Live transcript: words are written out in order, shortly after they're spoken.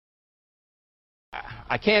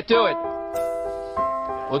I can't do it.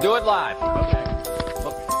 We'll do it live. Okay.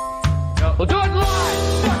 We'll do it live.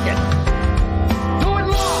 Fuck it. Do it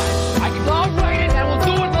live. I'll write it and we'll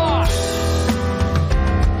do it live.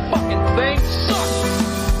 Fucking thing sucks.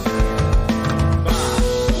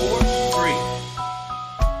 5, 4,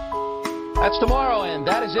 3. That's tomorrow, and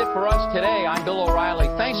that is it for us today. I'm Bill O'Reilly.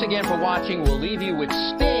 Thanks again for watching. We'll leave you with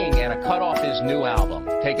Sting and a cut off his new album.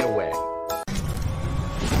 Take it away.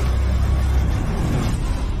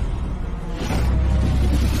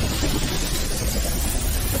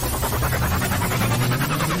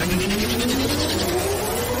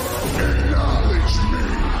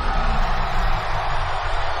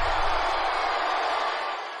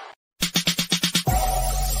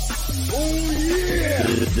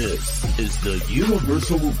 This is the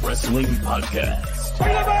Universal Wrestling Podcast.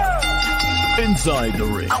 Inside the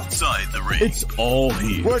ring. Outside the ring. It's all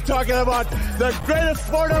here. We're talking about the greatest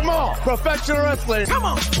sport of all, professional wrestling. Come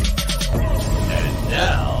on. And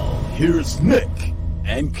now, here's Nick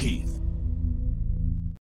and Keith.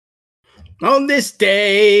 On this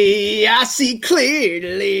day, I see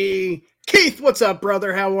clearly. Keith, what's up,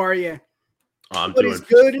 brother? How are you? I'm What doing is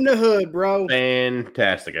good in the hood, bro?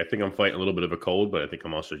 fantastic. I think I'm fighting a little bit of a cold, but I think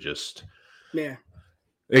I'm also just Yeah.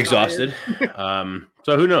 exhausted.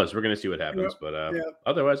 So who knows? We're going to see what happens. But Yep.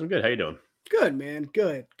 otherwise, I'm good. How you doing? Good, man.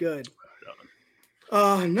 Good.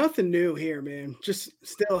 Nothing new here, man. Just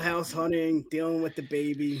still house hunting, dealing with the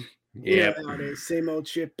baby. Yep. You know how it is, same old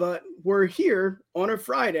shit. But we're here on a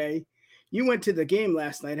Friday. You went to the game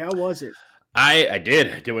last night. How was it? I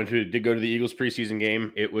did. Did go to the Eagles preseason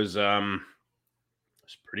game. It was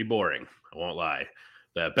pretty boring. I won't lie.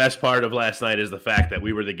 The best part of last night is the fact that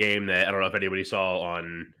we were the game that I don't know if anybody saw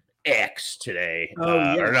on X today. Oh,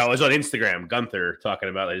 Or yes. no, it was on Instagram. Gunther talking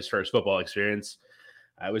about his first football experience.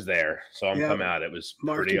 I was there, so I'm Yeah. come out. It was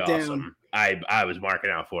Mark pretty it down. awesome. I was marking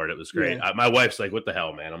out for it. It was great. Yeah. My wife's like, "What the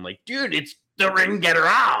hell, man?" I'm like, "Dude, it's the ring getter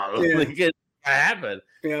out." Yeah. Like, it happened.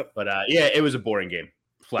 Yep. But yeah, it was a boring game.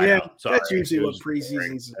 Flat Yeah, out. Sorry. that's usually It what was boring,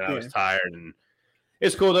 preseasons- and I was yeah. tired, and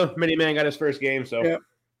it's cool though. Mini Man got his first game, so Yep.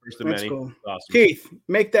 first of That's many. cool. Awesome. Keith,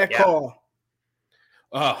 make that Yeah. call.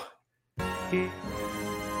 Oh,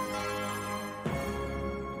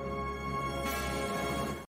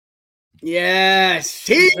 Yes,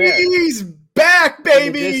 he's back,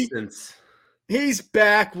 baby. distance. He's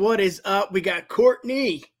back. What is up? We got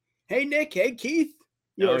Courtney. Hey, Nick. Hey, Keith.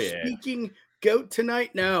 You're Oh, yeah. speaking goat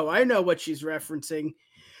tonight? No, I know what she's referencing.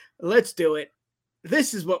 Let's do it.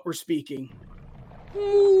 This is what we're speaking. We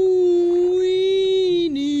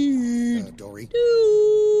need Dory.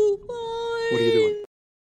 to What are you doing?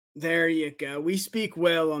 There you go. We speak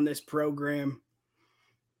well on this program.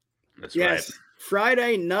 That's Yes. right.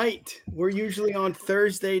 Friday night. We're usually on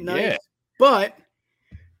Thursday night, Yeah. but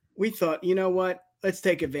we thought, you know what? Let's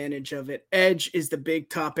take advantage of it. Edge is the big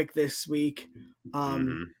topic this week.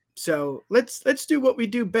 Mhm. So let's do what we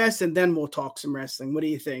do best, and then we'll talk some wrestling. What do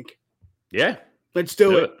you think? Yeah. Let's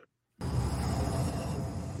do it.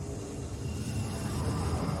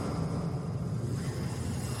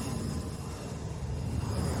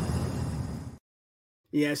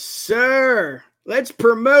 Yes, sir. Let's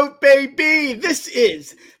promote, baby. This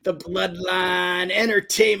is the Bloodline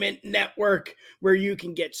Entertainment Network, where you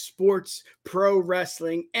can get sports, pro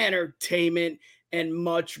wrestling, entertainment, and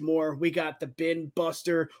much more. We got the Bin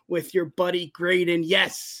Buster with your buddy Graydon.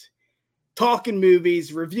 Yes, talking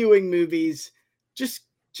movies, reviewing movies.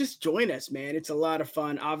 Just join us, man. It's a lot of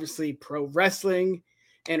fun. Obviously, pro wrestling,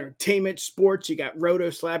 entertainment, sports. You got Roto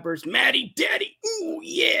Slappers, Matty Daddy. Ooh,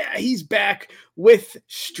 yeah, he's back with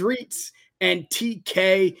Streets and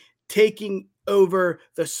TK taking over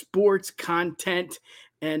the sports content.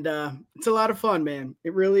 And it's a lot of fun, man.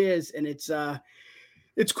 It really is. And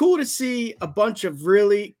it's cool to see a bunch of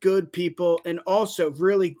really good people and also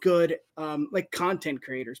really good like content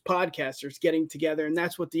creators, podcasters getting together. And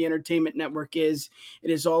that's what the Entertainment Network is. It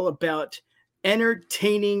is all about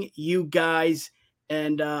entertaining you guys.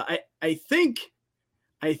 And I think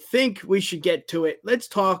we should get to it. Let's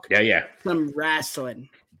talk Yeah. some wrestling.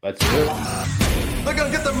 Let's do it. They're gonna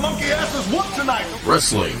get their monkey asses whooped tonight.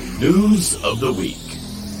 Wrestling News of the Week.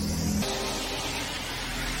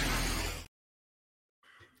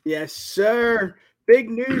 Yes, sir. Big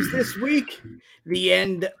news this week, the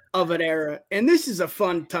end of an era. And this is a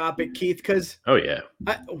fun topic, Keith, because Oh yeah.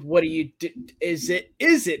 what do you do? Is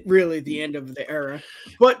it really the end of the era?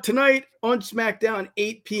 But tonight on SmackDown,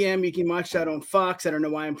 8 p.m., you can watch that on Fox. I don't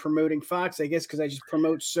know why I'm promoting Fox. I guess because I just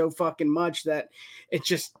promote so fucking much that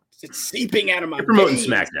it's seeping out of my You're promoting veins.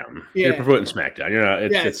 SmackDown. Yeah. You're promoting SmackDown.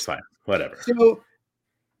 It's Yes. it's fine. Whatever. So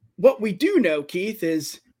what we do know, Keith,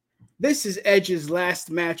 is This is Edge's last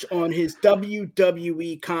match on his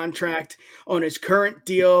WWE contract, on his current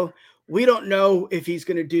deal. We don't know if he's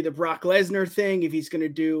going to do the Brock Lesnar thing, if he's going to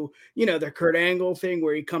do, the Kurt Angle thing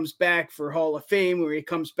where he comes back for Hall of Fame, where he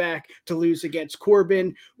comes back to lose against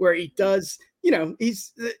Corbin, where he does,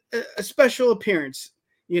 he's a special appearance,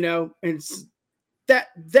 and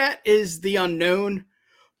that is the unknown.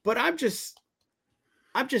 But I'm just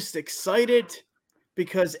excited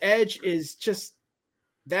because Edge is just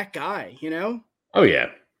that guy, Oh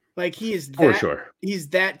yeah. Like he is that, for sure. He's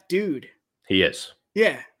that dude. He is.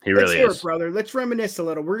 Yeah. He really is. It, brother. Let's reminisce a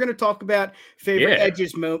little. We're going to talk about favorite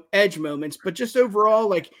Edge moments, but just overall,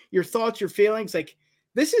 like your thoughts, your feelings, like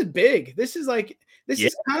this is big. This is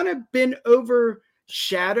has kind of been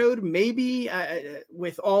overshadowed maybe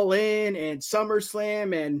with All In and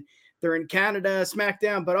SummerSlam, and they're in Canada,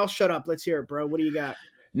 SmackDown, but I'll shut up. Let's hear it, bro. What do you got?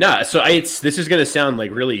 Nah, so this is going to sound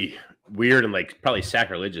like really weird and like probably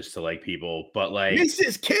sacrilegious to like people, but like this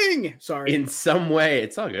is king. Sorry. In some way,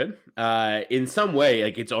 it's all good. In some way,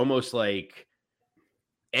 like it's almost like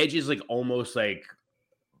Edge is like almost like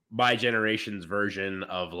my generation's version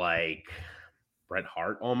of like Bret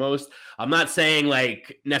Hart almost. I'm not saying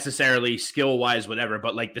like necessarily skill wise, whatever,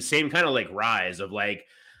 but like the same kind of like rise of like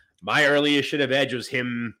my earliest shit of Edge was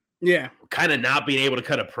him. Yeah. Kind of not being able to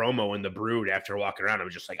cut a promo in the Brood after walking around. I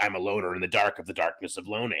was just like, I'm a loner in the dark of the darkness of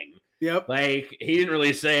loaning. Yep. Like he didn't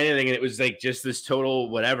really say anything. And it was like just this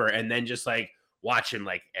total whatever. And then just like watching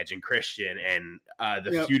like Edge and Christian and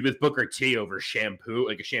the feud with Booker T over shampoo,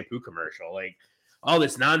 like a shampoo commercial, like all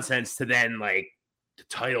this nonsense to then like the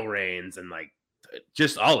title reigns and like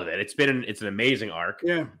just all of it. It's an amazing arc.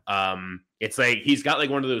 Yeah. It's like, he's got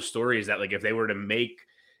like one of those stories that like, if they were to make,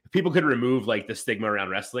 people could remove like the stigma around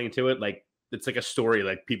wrestling to it. Like it's like a story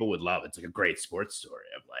like people would love. It's like a great sports story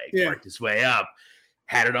of like worked his way up,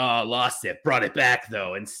 had it all, lost it, brought it back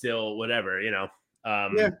though, and still whatever,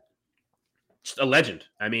 just a legend.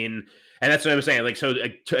 I mean, and that's what I'm saying. Like, so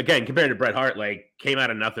again, compared to Bret Hart, like came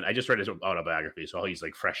out of nothing. I just read his autobiography, so he's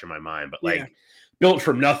like fresh in my mind, but like built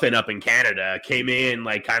from nothing up in Canada, came in,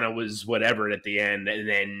 like kind of was whatever at the end. And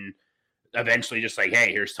then eventually just like, hey,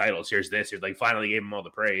 here's titles, here's this, here's like finally gave him all the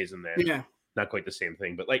praise, and then not quite the same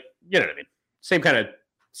thing, but like, you know what I mean? Same kind of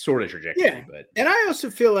sort of trajectory. Yeah. But and I also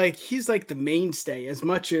feel like he's like the mainstay as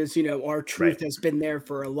much as, R-Truth has been there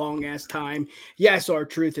for a long ass time. Yes,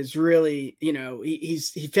 R-Truth is really,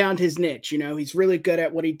 he found his niche, he's really good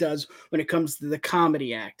at what he does when it comes to the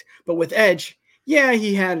comedy act. But with Edge,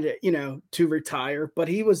 he had, to retire, but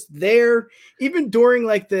he was there even during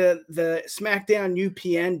like the SmackDown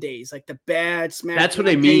UPN days, like the bad SmackDown. That's what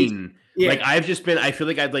I mean. Days. Yeah. Like I feel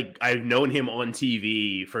like I've known him on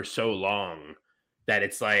TV for so long that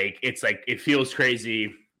it's like it feels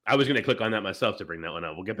crazy. I was gonna click on that myself to bring that one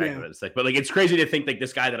up. We'll get back to that in a sec. But like it's crazy to think like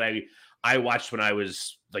this guy that I watched when I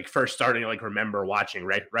was like first starting to like remember watching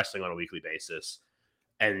wrestling on a weekly basis,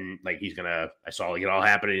 and like I saw like it all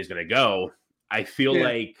happen and he's gonna go. I feel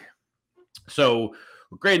like, so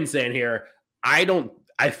what Graydon's saying here, I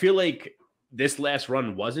feel like this last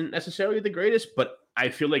run wasn't necessarily the greatest, but I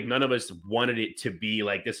feel like none of us wanted it to be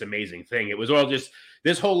like this amazing thing. It was all just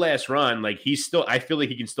this whole last run. Like I feel like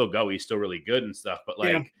he can still go. He's still really good and stuff, but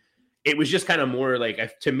like, it was just kind of more like,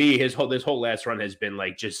 to me, this whole last run has been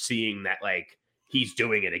like, just seeing that, like, he's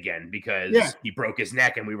doing it again because he broke his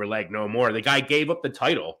neck and we were like, no more. The guy gave up the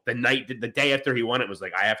title the day after he won it, was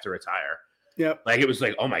like, I have to retire. Yep. Like it was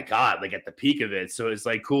like, oh my God, like at the peak of it. So it's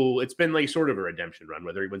like cool. It's been like sort of a redemption run,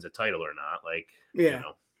 whether he wins a title or not. Like,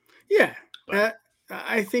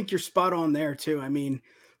 I think you're spot on there too. I mean,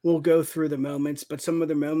 we'll go through the moments, but some of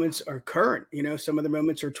the moments are current. Some of the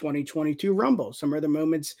moments are 2022 Rumble. Some of the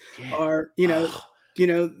moments are,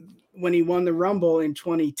 when he won the Rumble in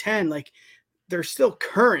 2010, like they're still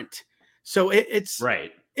current. So it's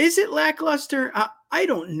right. Is it lackluster? I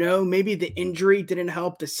don't know. Maybe the injury didn't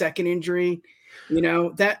help. The second injury,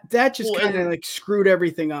 that just kind of like screwed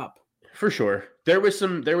everything up. For sure. There was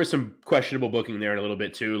some questionable booking there a little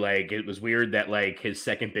bit too. Like it was weird that like his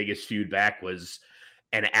second biggest feud back was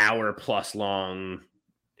an hour plus long,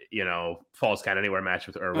 Falls Count Anywhere match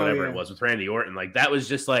with, or whatever it was, with Randy Orton. Like that was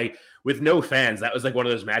just like, with no fans, that was like one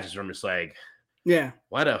of those matches where I'm just like,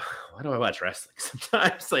 why do I watch wrestling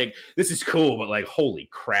sometimes? Like this is cool, but like holy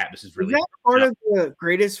crap, this is really. Was that part of the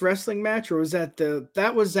greatest wrestling match, or was that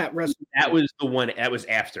that wrestling? That was the one that was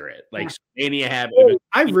after it. Like Mania happened.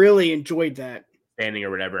 I really enjoyed that standing or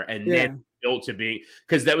whatever, and then built to be,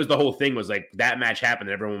 because that was the whole thing, was like that match happened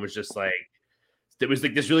and everyone was just like, it was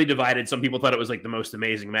like this really divided. Some people thought it was like the most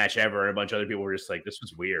amazing match ever, and a bunch of other people were just like, this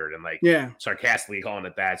was weird, and like sarcastically calling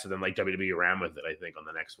it that. So then like WWE ran with it, I think, on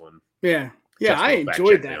the next one. Yeah. Yeah, I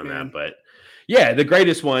enjoyed that, on man. that, but yeah, the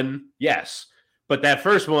greatest one, yes. But that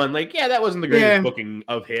first one, like, yeah, that wasn't the greatest booking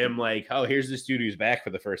of him. Like, oh, here's this dude who's back for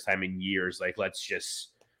the first time in years. Like, let's just,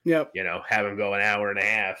 you know, have him go an hour and a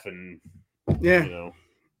half and, you know,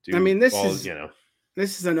 I mean, this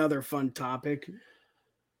is another fun topic.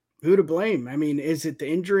 Who to blame? I mean, is it the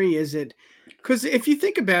injury? Is it because if you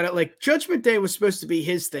think about it, like Judgment Day was supposed to be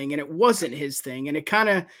his thing and it wasn't his thing, and it kind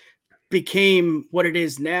of became what it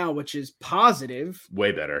is now, which is positive.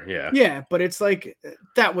 Way better. Yeah. Yeah. But it's like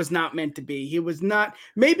that was not meant to be. He was not,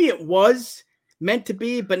 maybe it was meant to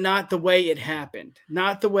be, but not the way it happened,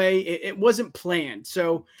 not the way it wasn't planned.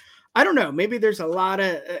 So I don't know. Maybe there's a lot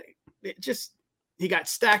of he got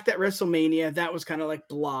stacked at WrestleMania. That was kind of like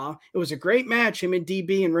blah. It was a great match, him and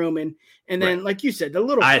DB and Roman. And then, like you said, the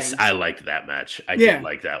little things. I liked that match. I did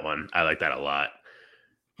like that one. I like that a lot.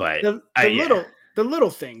 But the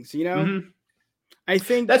little things, you know. Mm-hmm. I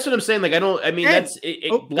think that's what I'm saying. Like, that's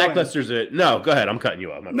Lackluster's a no. Go ahead. I'm cutting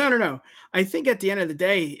you off. No. I think at the end of the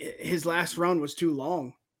day, his last run was too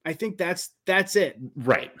long. I think that's it.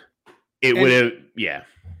 Right. It would have. Yeah.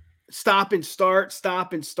 Stop and start.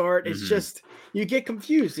 It's just, you get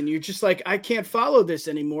confused and you're just like, I can't follow this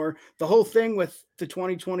anymore. The whole thing with the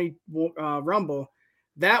 2020 Rumble,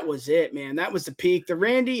 that was it, man. That was the peak. The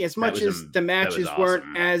Randy, as much as the matches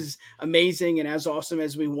weren't as amazing and as awesome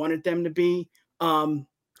as we wanted them to be,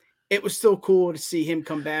 it was still cool to see him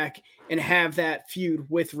come back and have that feud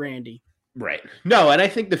with Randy. Right. No, and I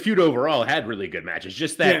think the feud overall had really good matches.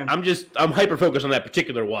 Just that I'm hyper focused on that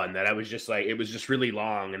particular one that I was just like, it was just really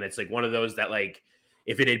long. And it's like one of those that, like,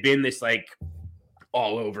 if it had been this like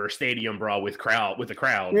all over stadium brawl with the crowd,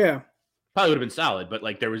 probably would have been solid. But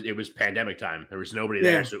like it was pandemic time. There was nobody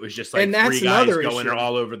there. So it was just like three guys going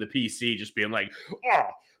all over the PC, just being like, oh,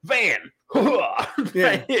 Van.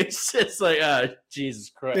 It's just like, Jesus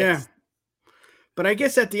Christ. Yeah. But I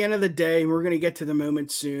guess at the end of the day, we're going to get to the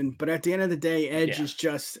moment soon. But at the end of the day, Edge is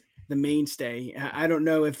just the mainstay. I don't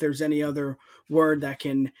know if there's any other word that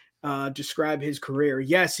can describe his career.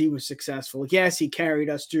 Yes, he was successful. Yes, he carried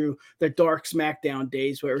us through the dark SmackDown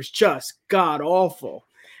days where it was just god awful.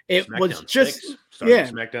 It SmackDown was just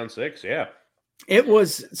 6. SmackDown 6. Yeah. It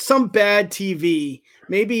was some bad TV.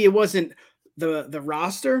 Maybe it wasn't the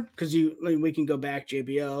roster, because we can go back,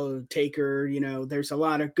 JBL, Taker. You know, there's a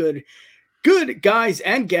lot of good guys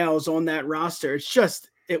and gals on that roster.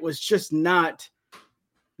 It was just not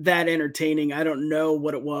that entertaining. I don't know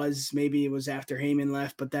what it was. Maybe it was after Heyman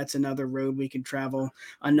left, but that's another road we can travel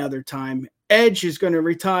another time. Edge is going to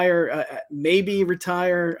retire, maybe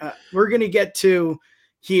retire. We're going to get to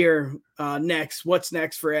here next. What's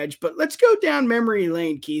next for Edge? But let's go down memory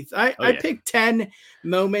lane, Keith. I picked 10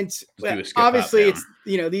 moments. Obviously, it's,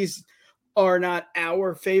 these are not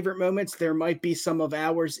our favorite moments. There might be some of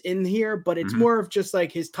ours in here, but it's more of just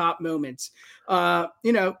like his top moments.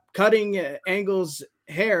 Cutting Angle's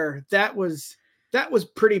hair, that was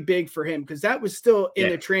pretty big for him, because that was still in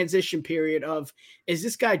the transition period of, is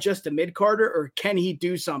this guy just a mid-carder or can he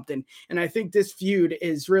do something? And I think this feud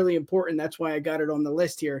is really important. That's why I got it on the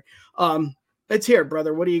list here. Let's hear it,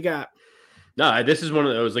 brother. What do you got? No, this is one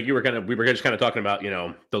of those, like we were just kind of talking about,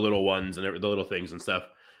 the little ones and the little things and stuff.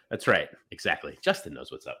 That's right. Exactly. Justin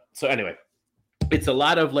knows what's up. So anyway, it's a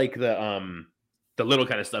lot of like the little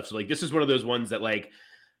kind of stuff. So like, this is one of those ones that like,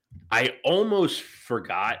 I almost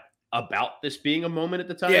forgot about this being a moment at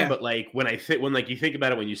the time, but like when you think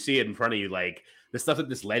about it, when you see it in front of you, like the stuff that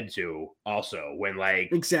this led to also, when like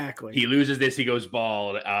he loses this, he goes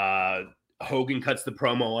bald. Hogan cuts the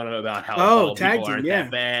promo on him about how bald people aren't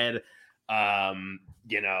that bad.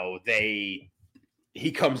 He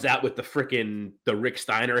comes out with the Rick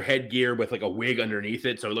Steiner headgear with like a wig underneath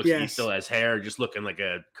it. So it looks like he still has hair, just looking like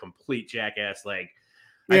a complete jackass. Like,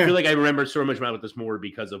 I feel like I remember so much about this more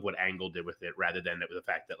because of what Angle did with it, rather than the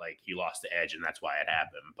fact that like he lost to Edge and that's why it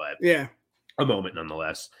happened. But a moment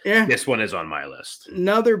nonetheless. Yeah. This one is on my list.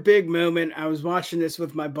 Another big moment. I was watching this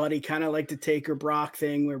with my buddy, kind of like the Taker Brock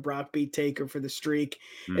thing where Brock beat Taker for the streak.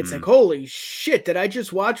 It's like, holy shit, did I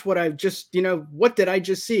just watch what I've just, what did I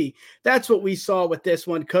just see? That's what we saw with this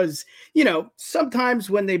one. Cause sometimes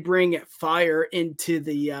when they bring fire into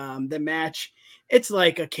the match, it's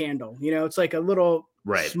like a candle, it's like a little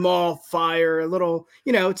small fire, a little,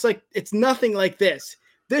 it's like, it's nothing like this.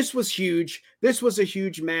 This was huge. This was a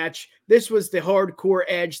huge match. This was the hardcore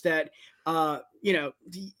Edge that,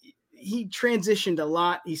 he transitioned a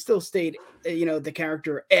lot. He still stayed, the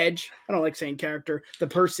character Edge. I don't like saying character, the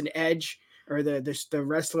person Edge, or the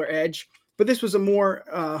wrestler Edge. But this was a more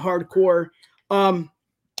hardcore.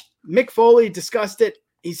 Mick Foley discussed it.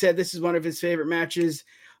 He said this is one of his favorite matches.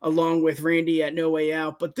 along with Randy at No Way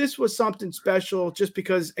Out. But this was something special just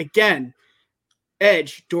because, again,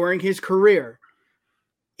 Edge, during his career,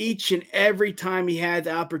 each and every time he had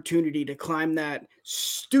the opportunity to climb that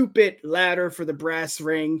stupid ladder for the brass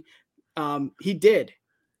ring, he did.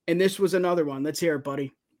 And this was another one. Let's hear it,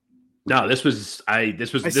 buddy. No, this was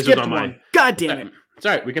on my. God damn it! It's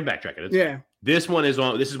all right. We can backtrack it. Yeah. This is one of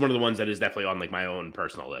the ones that is definitely on like my own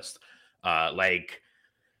personal list. Like,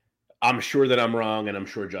 I'm sure that I'm wrong, and I'm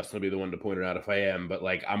sure Justin will be the one to point it out if I am. But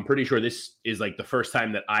like, I'm pretty sure this is like the first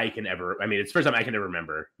time that I can ever. I mean, it's the first time I can ever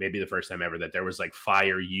remember. Maybe the first time ever that there was like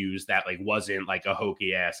fire used that like wasn't like a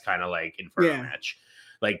hokey ass kind of like Inferno match.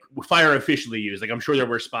 Like fire officially used. Like I'm sure there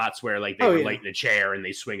were spots where like they were lighting a chair and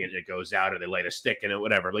they swing it and it goes out, or they light a stick in it,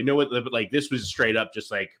 whatever. Like no, but like this was straight up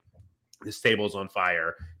just like this table's on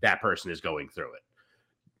fire. That person is going through it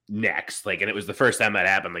next. Like, and it was the first time that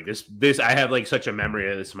happened. Like this I have like such a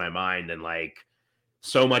memory of this in my mind, and like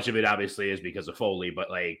so much of it obviously is because of Foley,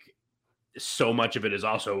 but like so much of it is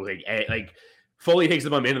also like Foley takes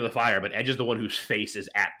the bump into the fire, but Edge is the one whose face is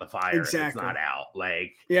at the fire. Exactly. It's not out.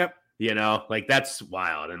 Like, yep. You know, like that's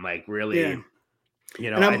wild. And like really, you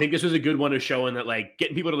know, I think this was a good one of showing that like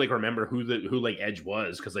getting people to like remember who like Edge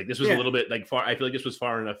was. Cause like this was a little bit like far, I feel like this was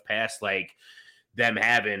far enough past like them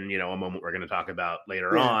having, you know, a moment we're going to talk about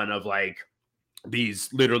later on of like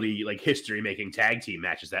these literally like history making tag team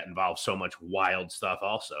matches that involve so much wild stuff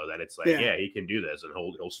also that it's like, yeah, he can do this and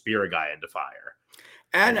he'll spear a guy into fire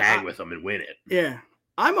and hang with him and win it. Yeah.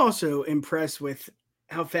 I'm also impressed with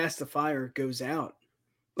how fast the fire goes out.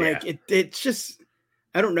 Like it's just,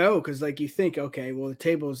 I don't know. Cause like you think, okay, well the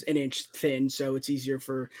table's an inch thin, so it's easier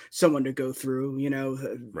for someone to go through, you know,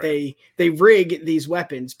 they rig these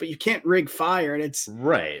weapons, but you can't rig fire. And it's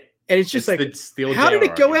right. And it's just how did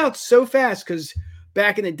it go out so fast? Cause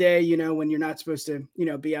back in the day, you know, when you're not supposed to, you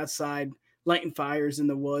know, be outside lighting fires in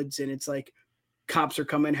the woods and it's like cops are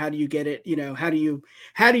coming. How do you get it? You know, how do you,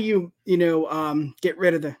 get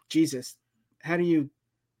rid of how do you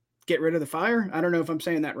get rid of the fire? I don't know if I'm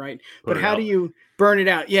saying that right, but how do you burn it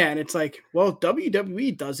out? Yeah. And it's like, well,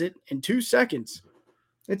 WWE does it in 2 seconds.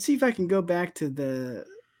 Let's see if I can go back to the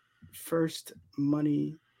first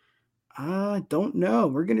money. I don't know.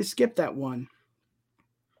 We're going to skip that one.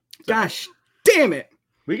 Gosh, damn it.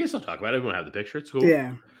 We can still talk about it. We won't have the picture. It's cool.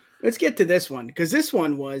 Yeah. Let's get to this one. Cause this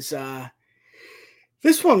one was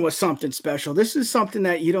something special. This is something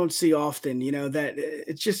that you don't see often, you know, that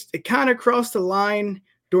it kind of crossed the line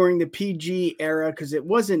during the PG era, because it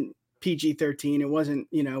wasn't PG-13. It wasn't,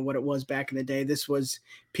 you know, what it was back in the day. This was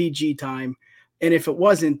PG time. And if it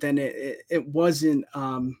wasn't, then it wasn't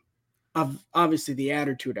obviously the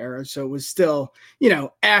Attitude Era. So it was still, you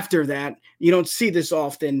know, after that. You don't see this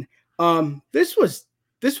often. This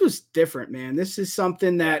was different, man. This is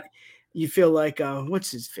something that you feel like what's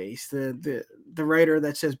his face? The writer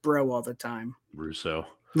that says bro all the time. Russo.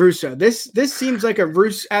 This seems like a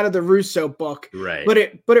Russo out of the Russo book, right?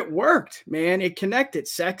 But it worked, man. It connected.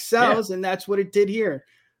 Sex sells, and that's what it did here.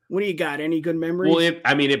 What do you got? Any good memories? Well,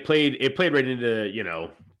 it played right into, you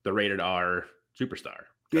know, the rated R Superstar.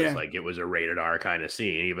 Because like it was a rated R kind of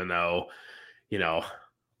scene, even though, you know,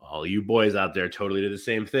 all you boys out there totally did the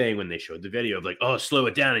same thing when they showed the video of like, oh, slow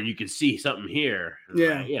it down and you can see something here.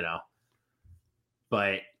 Yeah, like, you know,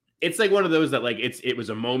 but. It's like one of those that like it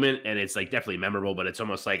was a moment and it's like definitely memorable, but it's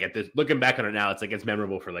almost like looking back on it now, it's like it's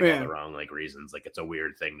memorable for like all the wrong like reasons. Like it's a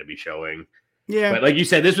weird thing to be showing. Yeah. But like you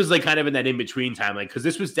said, this was like kind of in that in between time, like because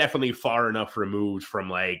this was definitely far enough removed from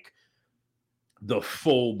like the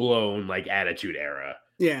full blown like Attitude Era.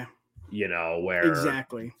 Yeah. You know, where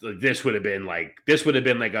exactly this would have been like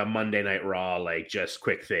a Monday Night Raw, like just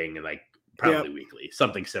quick thing and like probably weekly,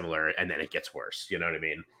 something similar, and then it gets worse. You know what I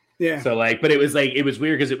mean? Yeah. So like, but it was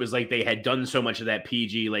weird because it was like they had done so much of that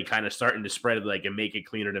PG, like kind of starting to spread like and make it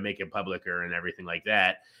cleaner to make it publicer and everything like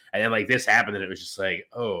that. And then like this happened and it was just like,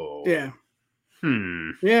 oh, yeah.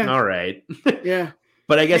 Yeah. All right. Yeah.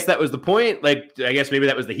 But I guess that was the point. Like, I guess maybe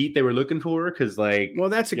that was the heat they were looking for. Cause like, well,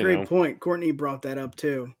 that's a great point. Courtney brought that up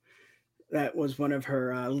too. That was one of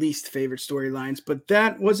her least favorite storylines, but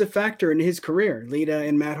that was a factor in his career, Lita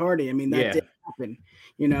and Matt Hardy. I mean, that did happen.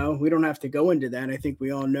 You know, we don't have to go into that. I think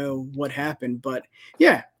we all know what happened, but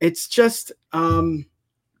yeah, it's just,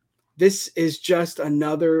 this is just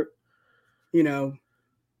another, you know,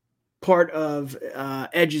 part of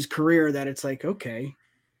Edge's career that it's like, okay,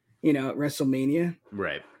 you know, at WrestleMania,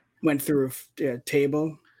 right, went through a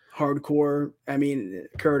table, hardcore. I mean,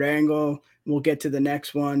 Kurt Angle, we'll get to the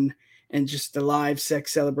next one, and just the live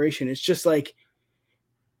sex celebration. It's just like,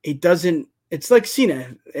 it's like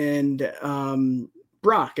Cena and,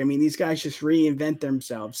 Brock. I mean, these guys just reinvent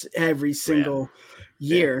themselves every single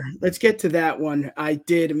year. Let's get to that one. I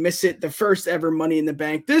did miss it. The first ever Money in the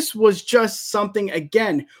Bank. This was just something,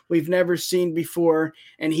 again, we've never seen before,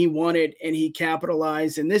 and he won it and he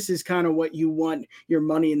capitalized. And this is kind of what you want your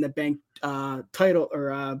Money in the Bank title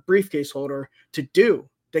or briefcase holder to do,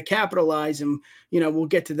 to capitalize. And, we'll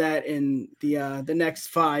get to that in the next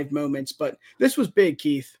 5 moments. But this was big,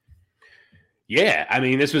 Keith. Yeah, I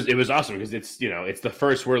mean, it was awesome because it's the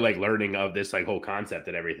first we're like learning of this like whole concept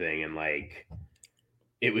and everything, and like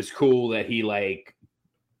it was cool that he like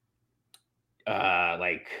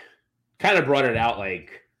kind of brought it out,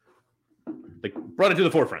 like brought it to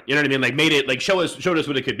the forefront. You know what I mean? Like made it like showed us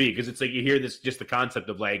what it could be, because it's like you hear this just the concept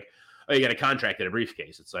of like, oh, you got a contract in a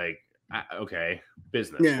briefcase. It's like, okay,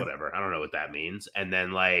 business, whatever. I don't know what that means, and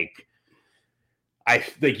then like.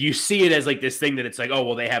 You see it as like this thing that it's like, oh,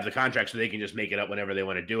 well, they have the contract so they can just make it up whenever they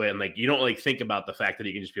want to do it. And like, you don't like think about the fact that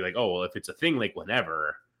you can just be like, oh, well, if it's a thing, like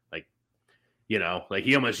whenever, like, like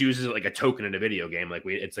he almost uses it like a token in a video game. Like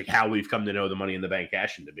it's like how we've come to know the Money in the Bank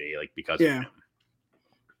cash-in to be, like, because of him.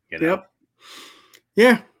 Yep.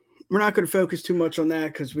 Yeah. We're not going to focus too much on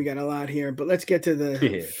that because we got a lot here, but let's get to the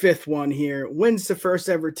 5th one here. Wins the first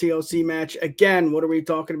ever TLC match. Again, what are we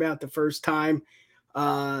talking about? The first time,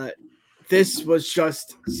 this was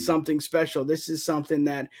just something special. This is something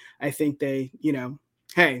that I think they,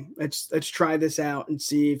 hey, let's try this out and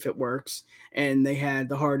see if it works. And they had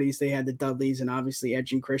the Hardys, they had the Dudleys, and obviously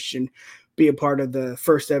Edge and Christian be a part of the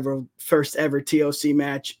first ever TLC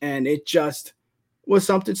match. And it just was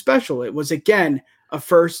something special. It was, again, a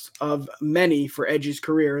first of many for Edge's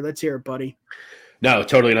career. Let's hear it, buddy. No,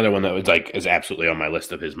 totally another one that was like is absolutely on my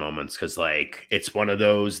list of his moments, because like it's one of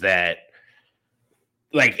those that.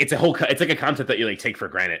 Like it's like a concept that you like take for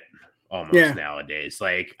granted almost nowadays.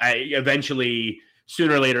 Like eventually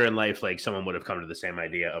sooner or later in life, like someone would have come to the same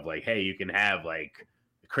idea of like, hey, you can have like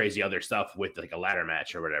crazy other stuff with like a ladder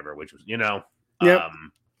match or whatever, which was,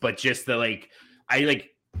 but just the like,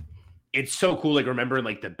 it's so cool. Like remembering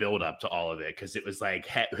like the build up to all of it. Cause it was like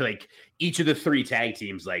each of the 3 tag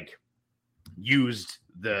teams, like used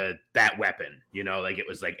that weapon, like it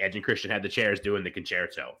was like Edge and Christian had the chairs doing the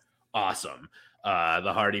concerto. Awesome.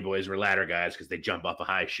 The Hardy Boys were ladder guys because they jump off a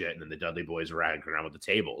high shit, and then the Dudley Boys were riding around with the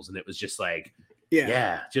tables, and it was just like,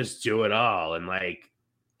 just do it all, and like,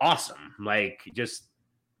 awesome, like just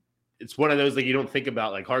it's one of those like you don't think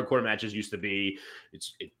about. Like hardcore matches used to be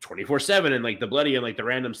it's 24/7 and like the bloody and like the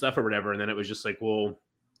random stuff or whatever, and then it was just like, well,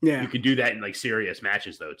 you could do that in like serious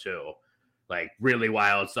matches though too, like really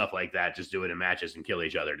wild stuff like that. Just do it in matches and kill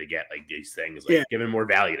each other to get like these things, like giving more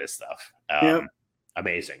value to stuff.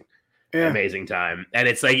 Amazing. Yeah. Amazing time. And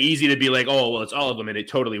it's like easy to be like, oh, well, it's all of them. And it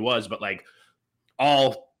totally was. But like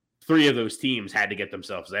all 3 of those teams had to get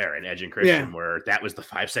themselves there. And Edge and Christian were, that was the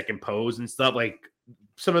 5-second pose and stuff. Like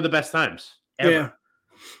some of the best times ever.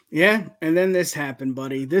 Yeah. And then this happened,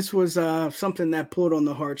 buddy. This was something that pulled on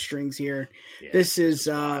the heartstrings here. Yeah, this is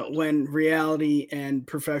when reality and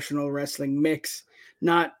professional wrestling mix,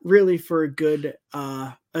 not really for a good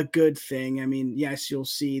thing. I mean, yes, you'll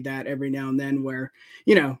see that every now and then where,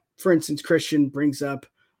 for instance, Christian brings up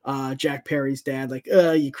Jack Perry's dad, like,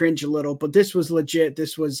 you cringe a little, but this was legit.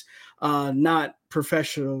 This was not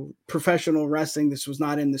professional wrestling. This was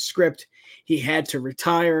not in the script. He had to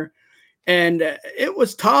retire. And it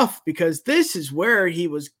was tough because this is where he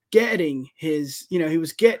was getting his,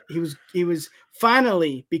 he was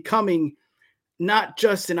finally becoming not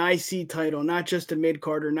just an IC title, not just a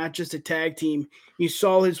mid-carder, not just a tag team. You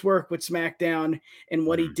saw his work with SmackDown and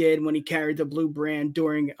what he did when he carried the blue brand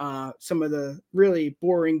during some of the really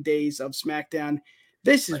boring days of SmackDown.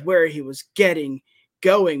 This is where he was getting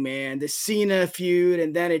going, man. The Cena feud,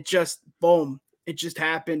 and then it just, boom, it just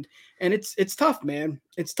happened. And it's tough, man.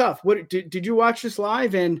 It's tough. What did you watch this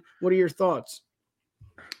live, and what are your thoughts?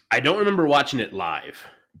 I don't remember watching it live,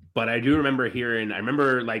 but I do remember I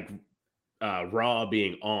remember like Raw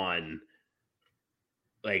being on,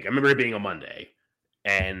 like I remember it being a Monday,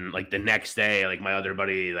 and like the next day, like my other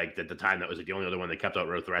buddy, like at the time that was like the only other one that kept up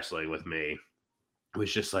with wrestling with me,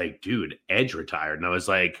 was just like, dude, Edge retired. And I was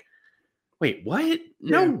like, wait, what?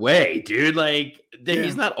 No way, dude. Like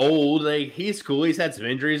he's not old. Like he's cool. He's had some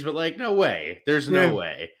injuries, but like no way. There's no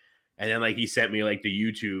way. And then like he sent me like the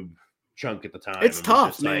YouTube chunk at the time. It's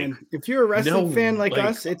tough, man. Like, if you're a wrestling fan like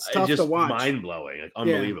us, it's tough to watch. Mind blowing, like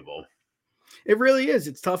unbelievable. It really is.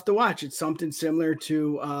 It's tough to watch. It's something similar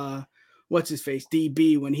to what's his face,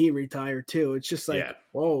 DB, when he retired too. It's just like,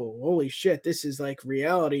 whoa, holy shit, this is like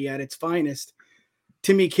reality at its finest.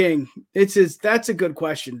 Timmy King, that's a good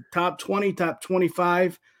question. Top 20, top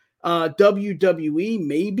 25, WWE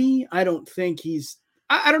maybe. I don't think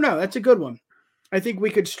I don't know. That's a good one. I think we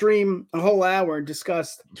could stream a whole hour and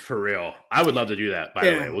discuss. For real. I would love to do that, by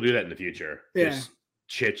the way. We'll do that in the future. Yeah. Just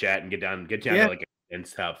chit chat and get down to like in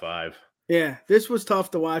top 5. Yeah, this was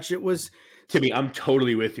tough to watch. It was Timmy, I'm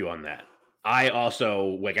totally with you on that. I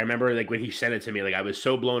also I remember like when he sent it to me, like I was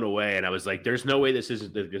so blown away, and I was like, "There's no way this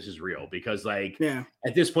is real," because like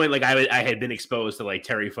at this point, like I had been exposed to like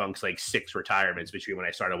Terry Funk's like 6 retirements between when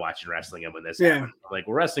I started watching wrestling and when this happened. Like,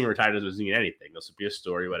 well, wrestling retired doesn't mean anything. This would be a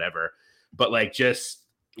story, whatever. But like just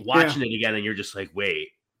watching it again, and you're just like, wait,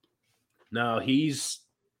 no, he's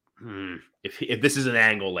if this is an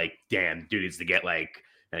angle, like, damn, dude needs to get like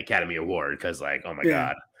an Academy Award because like, oh my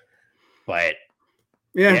god, but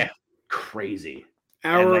yeah. Crazy.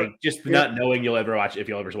 And like just not knowing if you'll ever watch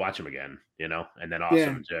him again, you know, and then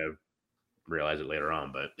awesome to realize it later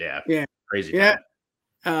on. But crazy.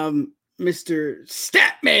 Mr.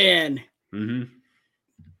 Statman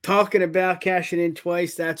talking about cashing in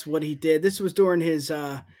twice. That's what he did. This was during his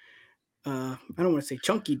I don't want to say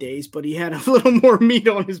chunky days, but he had a little more meat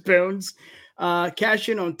on his bones. Cash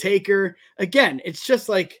in on Taker. Again, it's just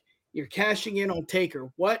like you're cashing in on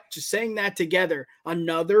Taker. What? Just saying that together.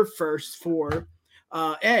 Another first for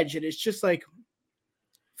Edge. And it's just like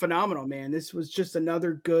phenomenal, man. This was just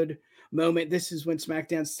another good moment. This is when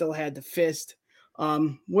SmackDown still had the fist.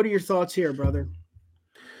 What are your thoughts here, brother?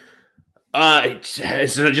 It's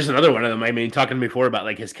just another one of them. I mean, talking before about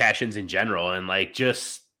like his cash-ins in general and like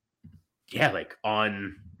just, like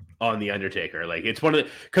on the Undertaker. Like it's one of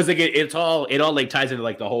the, cause like it all like ties into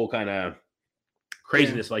like the whole kind of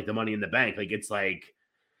craziness, like the Money in the Bank. Like it's like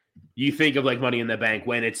you think of like Money in the Bank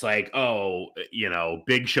when it's like, oh, you know,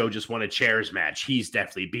 Big Show just won a chairs match, he's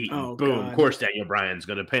definitely beaten. Boom, God. Of course Daniel Bryan's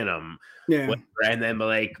gonna pin him. Whatever. And then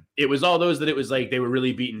like it was all those that it was like they were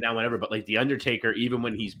really beaten down, whatever. But like the Undertaker, even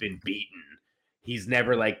when he's been beaten, he's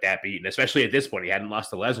never like that beaten. Especially at this point, he hadn't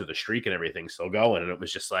lost to Lesnar, the streak and everything still going, and it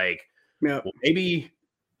was just like, well, maybe.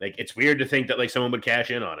 Like, it's weird to think that, like, someone would cash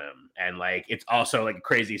in on him. And, like, it's also, like, a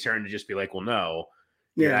crazy turn to just be like, well, no.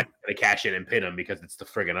 You're not going to cash in and pin him because it's the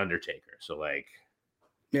friggin' Undertaker. So, like.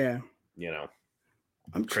 Yeah. You know.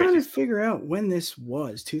 I'm trying to figure out when this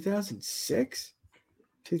was. 2006?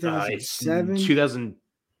 2007? 2010.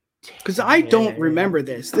 Because I don't remember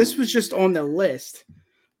this. This was just on the list.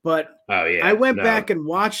 But I went back and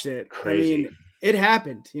watched it. Crazy. I mean, it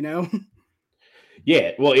happened, you know?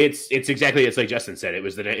 Yeah, well, it's like Justin said.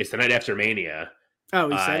 It's the night after Mania.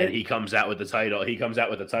 Oh, he said it. He comes out with the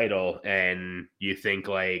title. And you think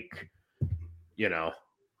like, you know,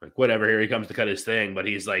 like whatever. Here he comes to cut his thing, but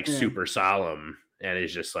he's like super solemn and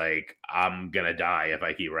is just like, I'm gonna die if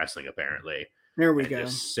I keep wrestling. Apparently, there we go.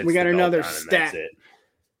 We got another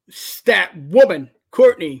stat woman,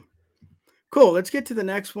 Courtney. Cool. Let's get to the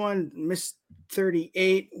next one. Miss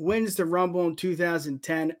 38 wins the Rumble in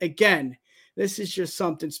 2010 again. This is just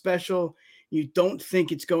something special. You don't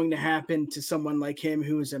think it's going to happen to someone like him,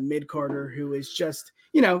 who is a mid-carder, who is just,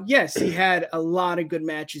 you know, yes, he had a lot of good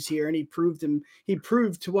matches here, and he proved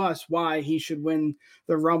to us why he should win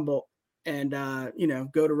the Rumble and, you know,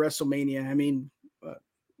 go to WrestleMania. I mean,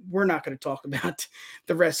 we're not going to talk about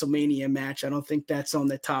the WrestleMania match. I don't think that's on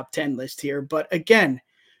the top 10 list here. But again,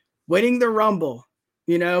 winning the Rumble,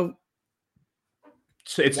 you know.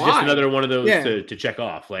 So it's just another one of those to check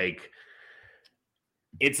off. Like,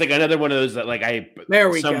 it's like another one of those that like there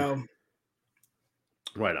we go.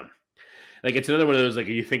 Right on. Like it's another one of those like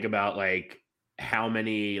you think about like how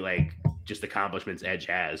many like just accomplishments Edge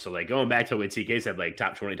has. So like going back to what TK said, like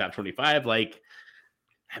top 20, top 25, like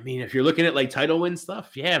I mean, if you're looking at like title win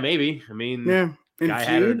stuff, yeah, maybe. I mean, guy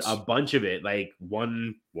had a bunch of it, like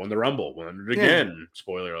won the Rumble, won it again.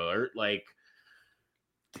 Spoiler alert, like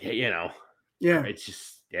you know. Yeah. It's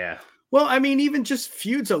just Well, I mean, even just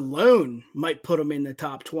feuds alone might put him in the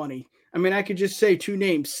top 20. I mean, I could just say 2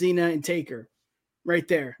 names, Cena and Taker, right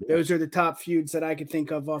there. Those are the top feuds that I could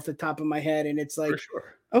think of off the top of my head. And it's like,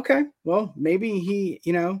 okay, well, maybe he,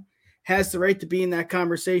 you know, has the right to be in that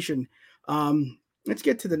conversation. Let's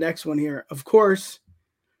get to the next one here. Of course,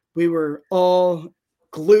 we were all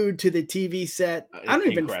glued to the TV set.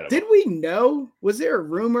 Did we know? Was there a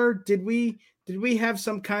rumor? Did we have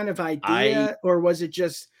some kind of idea, or was it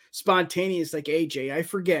just spontaneous like AJ? I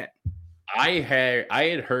forget. I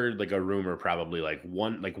had heard like a rumor probably like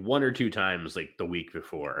one or two times like the week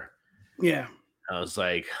before. Yeah. I was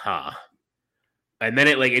like, huh. And then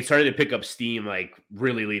it started to pick up steam like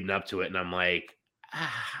really leading up to it. And I'm like,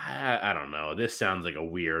 I don't know. This sounds like a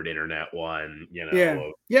weird internet one, you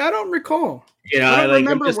know. Yeah, I don't recall. You know, I don't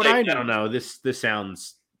remember what I know. I don't know. This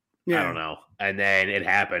sounds I don't know. And then it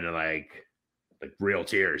happened and like real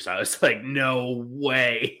tears. I was like, no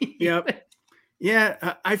way. Yep.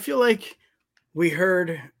 Yeah, I feel like we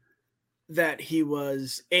heard that he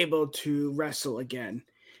was able to wrestle again.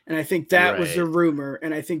 And I think that was a rumor.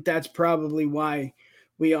 And I think that's probably why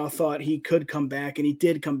we all thought he could come back, and he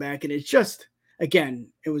did come back. And it's just, again,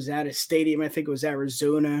 it was at a stadium. I think it was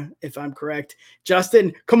Arizona, if I'm correct.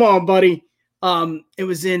 Justin, come on, buddy. It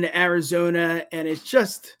was in Arizona, and it's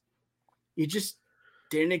just, you just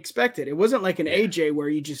didn't expect it. It wasn't like an AJ where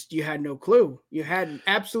you had no clue. You had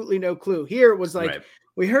absolutely no clue. Here it was like,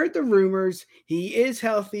 we heard the rumors. He is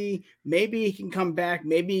healthy. Maybe he can come back.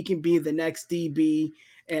 Maybe he can be the next DB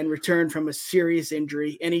and return from a serious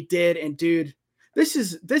injury. And he did. And dude, this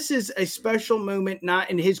is a special moment,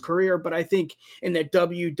 not in his career, but I think in the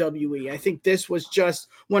WWE. I think this was just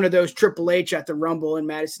one of those Triple H at the Rumble in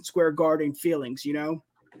Madison Square Garden feelings, you know?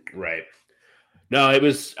 Right. No, it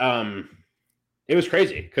was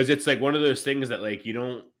crazy because it's like one of those things that like you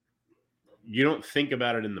don't think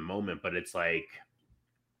about it in the moment, but it's like,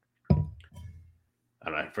 I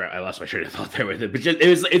don't know. I lost my train of thought there with it, but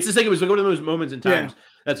it's just like it was like one of those moments in times. Yeah.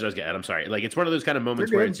 That's what I was getting at. I'm sorry. Like it's one of those kind of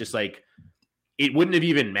moments where it's just like it wouldn't have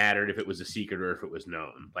even mattered if it was a secret or if it was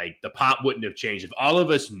known. Like the pop wouldn't have changed if all of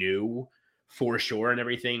us knew for sure and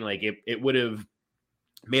everything. Like it would have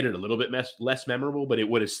made it a little bit less memorable, but it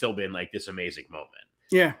would have still been like this amazing moment.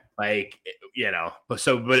 Yeah. Like, you know, but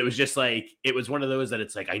it was just like it was one of those that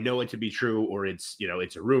it's like I know it to be true or it's, you know,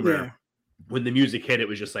 it's a rumor. Yeah. When the music hit, it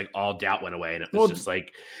was just like all doubt went away, and it was just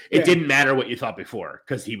like it didn't matter what you thought before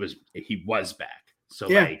because he was back. So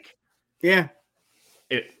like, like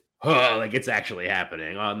it's actually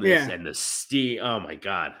happening on this and the Steve. Oh my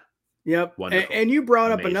god! Yep. And you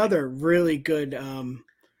brought up another really good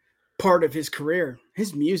part of his career,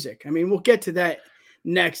 his music. I mean, we'll get to that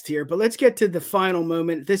next here, but let's get to the final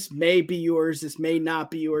moment. This may be yours, this may not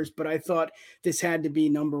be yours, but I thought this had to be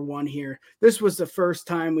number one here. This was the first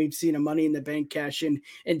time we've seen a Money in the Bank cash in,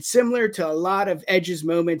 and similar to a lot of Edge's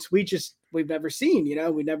moments, we've never seen, you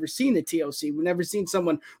know, we've never seen the TLC. We've never seen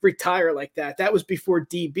someone retire like that. That was before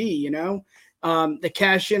DB, you know, the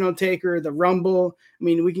cash in on Taker, the Rumble. I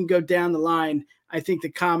mean, we can go down the line. I think the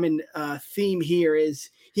common theme here is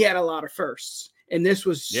he had a lot of firsts. And this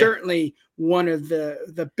was certainly one of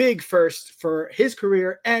the big firsts for his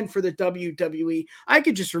career and for the WWE. I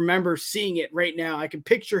could just remember seeing it right now. I can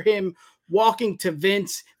picture him walking to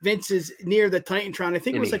Vince. Vince is near the Titantron. I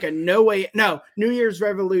think it was like New Year's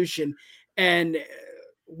Revolution. And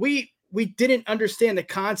we didn't understand the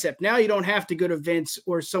concept. Now you don't have to go to Vince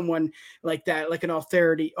or someone like that, like an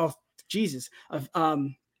authority of Jesus, of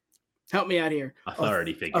help me out here.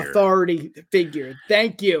 Authority figure.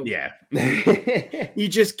 Thank you. Yeah. You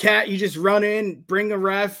just run in, bring a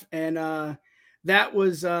ref, and that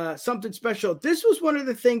was something special. This was one of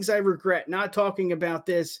the things I regret not talking about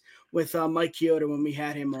this with Mike Chioda when we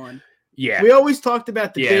had him on. Yeah. We always talked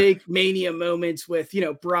about the big Mania moments with, you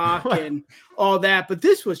know, Brock and all that, but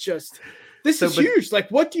this is huge.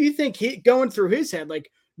 Like, what do you think going through his head?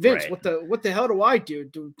 Like, Vince, what the hell do I do?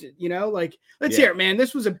 You know, like, let's hear it, man.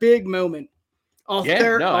 This was a big moment.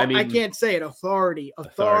 I can't say it. Authority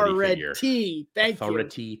figure.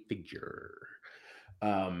 Authority figure.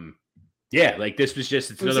 Like this was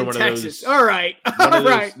just, it's another one Texas. of those. All right.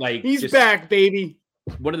 Like he's back, baby.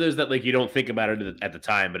 One of those that like, you don't think about it at the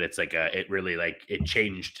time, but it's like, it really like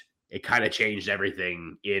it kind of changed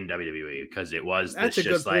everything in WWE because it was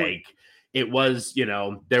just like, it was, you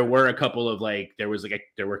know, there were a couple of like, there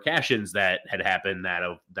were cash-ins that had happened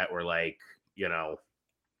that were like, you know,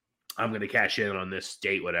 I'm going to cash in on this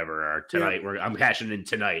date, whatever, or tonight I'm cashing in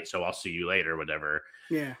tonight. So I'll see you later, whatever.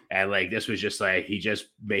 Yeah. And like, this was just like, he just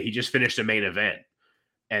finished the main event.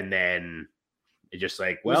 And then it just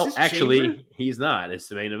like, well, actually Chamber? He's not, it's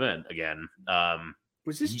the main event again.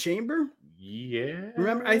 Was this Chamber? Yeah.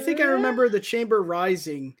 I think I remember the Chamber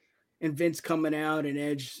rising and Vince coming out and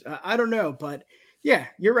Edge. I don't know, but yeah,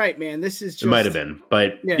 you're right, man. This is just... It might have been,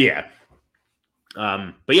 but yeah.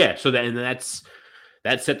 But yeah, so that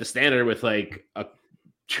set the standard with like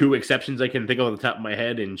two exceptions I can think of on the top of my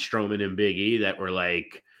head, and Strowman and Big E, that were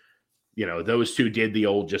like, you know, those two did the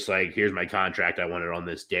old just like, here's my contract, I want it on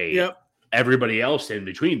this date. Yep. Everybody else in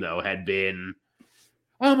between though had been,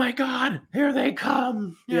 oh my God, here they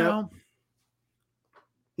come. You know.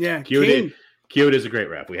 Yeah. Chioda is a great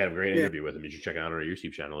rep. We had a great interview with him. You should check out our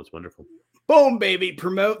YouTube channel. It's wonderful. Boom, baby.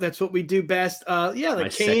 Promote. That's what we do best. Like my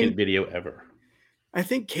second video ever. I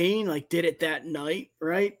think Kane like did it that night,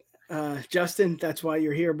 right? Justin, that's why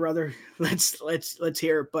you're here, brother. Let's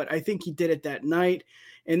hear it. But I think he did it that night.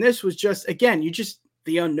 And this was just, again,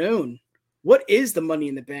 the unknown what is the Money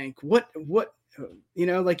in the Bank? What,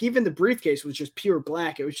 like even the briefcase was just pure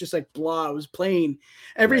black. It was just like blah. It was plain.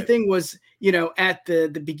 Everything was, at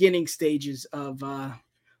the beginning stages of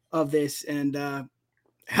this, and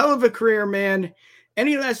hell of a career, man.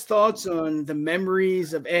 Any last thoughts on the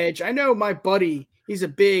memories of Edge? I know my buddy, he's a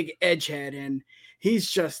big Edge head, and he's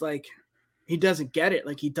just like, he doesn't get it.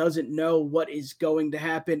 Like, he doesn't know what is going to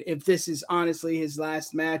happen if this is honestly his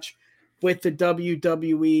last match with the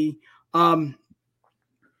WWE.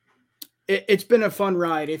 It's been a fun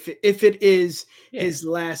ride. If it is his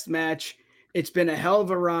last match, it's been a hell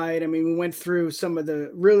of a ride. I mean, we went through some of the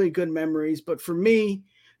really good memories, but for me,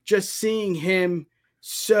 just seeing him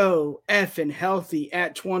so effing healthy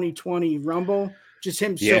at 2020 Rumble, just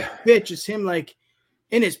him so fit, just him like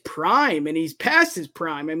in his prime, and he's past his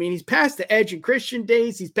prime. I mean, he's past the Edge and Christian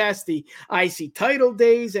days. He's past the IC title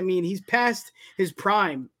days. I mean, he's past his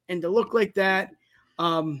prime, and to look like that,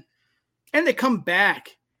 and to come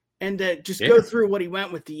back and to just go through what he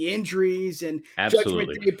went with the injuries and Judgment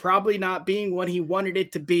Day probably not being what he wanted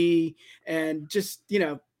it to be. And just,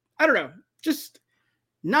 I don't know, just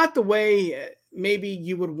not the way maybe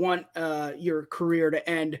you would want your career to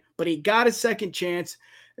end, but he got a second chance,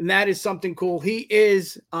 and that is something cool. He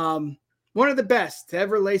is one of the best to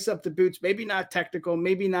ever lace up the boots. Maybe not technical,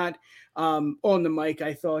 maybe not on the mic.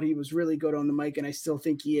 I thought he was really good on the mic, and I still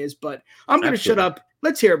think he is, but I'm going to shut up.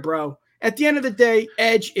 Let's hear it, bro. At the end of the day,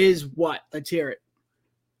 Edge is what? Let's hear it.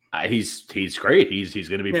 He's great. He's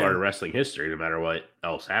going to be part of wrestling history no matter what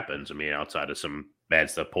else happens. I mean, outside of some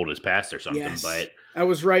bad stuff pulled his past or something. Yes, but I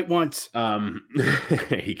was right once. There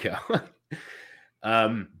you go.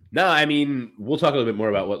 No, I mean, we'll talk a little bit more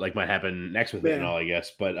about what like might happen next with it and all, I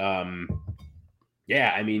guess. But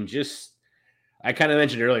yeah, I mean, just I kind of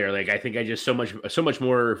mentioned earlier, like I think I just so much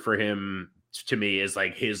more for him to me is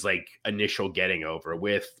like his like initial getting over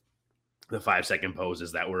with the 5-second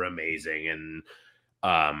poses that were amazing, and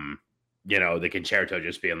the concerto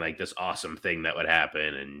just being like this awesome thing that would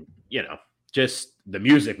happen, and just the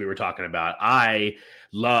music we were talking about. I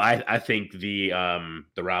think the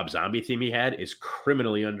Rob Zombie theme he had is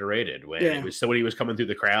criminally underrated. When it was when he was coming through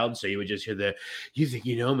the crowd, so you would just hear the "You Think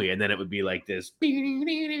You Know Me," and then it would be like this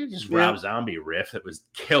just Rob Zombie riff that was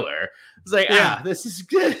killer. It's like this is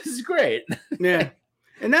good. This is great. Yeah,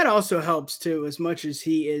 and that also helps too. As much as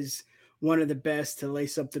he is one of the best to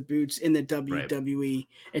lace up the boots in the WWE,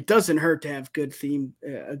 it doesn't hurt to have good theme,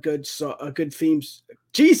 a good themes.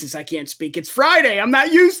 Jesus, I can't speak. It's Friday. I'm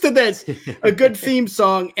not used to this. A good theme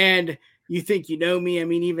song, and You Think You Know Me. I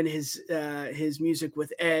mean, even his music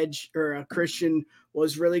with Edge or Christian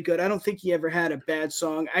was really good. I don't think he ever had a bad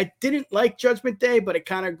song. I didn't like Judgment Day, but it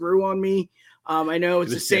kind of grew on me. I know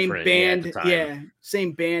it's the same band,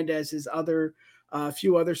 same band as his other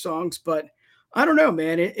few other songs, but I don't know,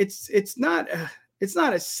 man. It's not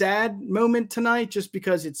a sad moment tonight just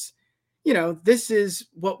because it's, this is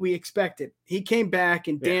what we expected. He came back,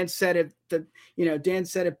 and Dan said it. Dan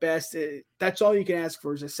said it best. That's all you can ask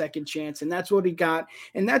for is a second chance, and that's what he got,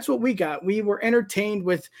 and that's what we got. We were entertained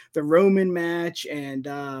with the Roman match, and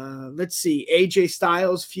let's see, AJ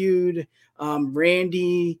Styles feud,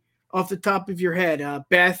 Randy. Off the top of your head,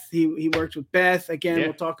 Beth. He worked with Beth again.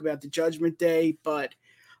 We'll talk about the Judgment Day, but.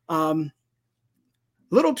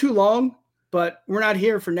 Little too long, but we're not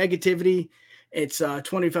here for negativity. It's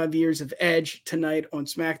 25 years of Edge tonight on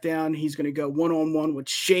SmackDown. He's going to go one-on-one with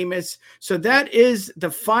Sheamus. So that is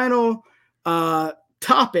the final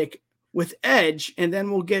topic with Edge, and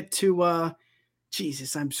then we'll get to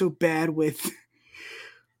Jesus, I'm so bad with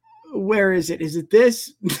where is it? Is it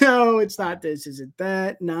this? No, it's not this. Is it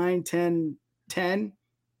that? 9, 10, 10?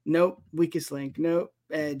 Nope. Weakest link. Nope.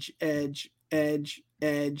 Edge.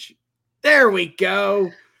 There we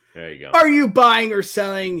go. There you go. Are you buying or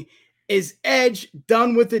selling? Is Edge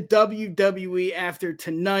done with the WWE after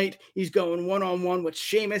tonight? He's going one-on-one with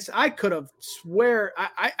Sheamus. I could have swear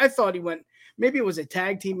I thought he went, maybe it was a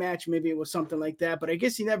tag team match, maybe it was something like that, but I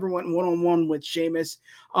guess he never went one-on-one with Sheamus.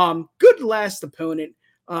 Good last opponent.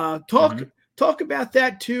 Talk about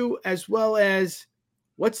that too, as well as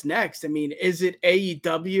what's next. I mean, is it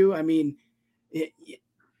AEW? I mean,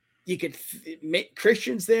 you could make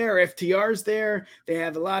Christian's there, FTR's there. They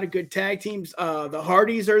have a lot of good tag teams. The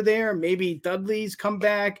Hardys are there. Maybe Dudley's come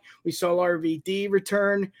back. We saw RVD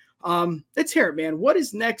return. Let's hear it, man. What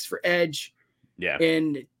is next for Edge?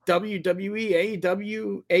 In WWE,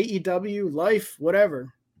 AEW, Life,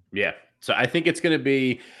 whatever. Yeah. So I think it's going to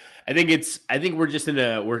be. I think we're just in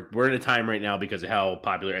we're in a time right now because of how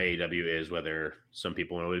popular AEW is, whether some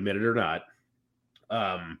people want to admit it or not.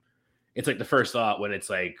 It's like the first thought when it's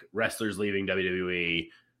like wrestlers leaving WWE,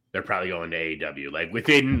 they're probably going to AEW. Like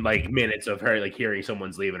within like minutes of her like hearing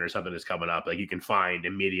someone's leaving or something is coming up, like you can find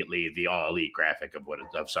immediately the All Elite graphic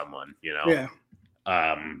of someone, you know.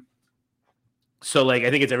 Yeah. So like I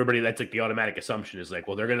think it's everybody that's like the automatic assumption is like,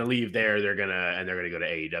 well, they're gonna leave there, they're gonna go to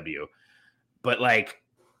AEW. But like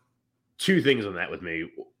two things on that with me.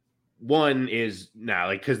 One is now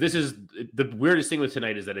like because this is the weirdest thing with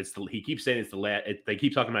tonight is that he keeps saying it's the last. They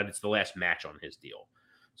keep talking about it's the last match on his deal.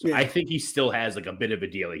 So yeah. I think he still has like a bit of a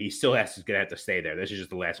deal. Like, he still gonna have to stay there. This is just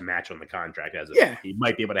the last match on the contract. He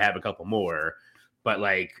might be able to have a couple more, but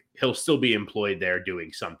like he'll still be employed there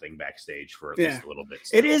doing something backstage for at least a little bit.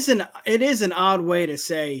 Still. It is an odd way to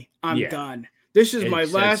say I'm done. This is my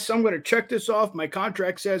last. I'm going to check this off. My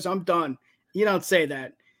contract says I'm done. You don't say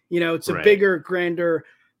that. You know, it's a bigger, grander.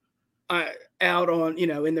 Out on, you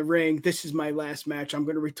know, in the ring, this is my last match. I'm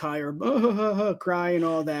going to retire, cry and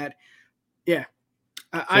all that. Yeah.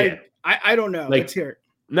 I don't know. Like, let's hear it.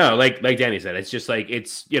 No, like Danny said, it's just like,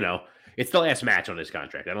 it's, you know, it's the last match on his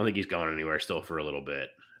contract. I don't think he's going anywhere still for a little bit.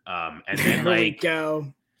 And then like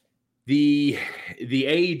the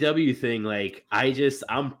AEW thing, like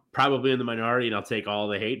I'm probably in the minority and I'll take all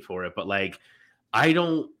the hate for it. But like, I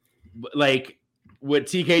don't like, what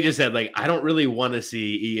TK just said, like, I don't really want to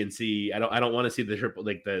see ENC. I don't want to see the triple,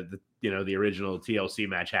 like the you know, the original TLC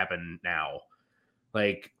match happen now.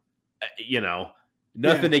 Like, you know,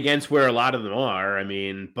 nothing against where a lot of them are. I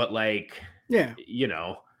mean, but like, you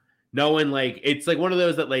know, knowing like, it's like one of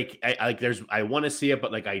those that like, I want to see it,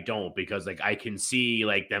 but like, I don't, because like, I can see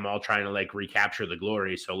like them all trying to like recapture the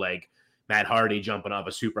glory. So like Matt Hardy jumping off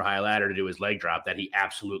a super high ladder to do his leg drop that he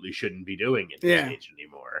absolutely shouldn't be doing in this age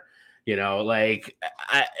anymore. You know, like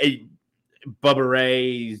Bubba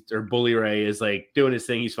Ray or Bully Ray is like doing his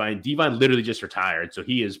thing. He's fine. Devon literally just retired, so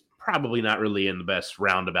he is probably not really in the best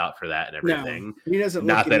roundabout for that and everything. No, he doesn't.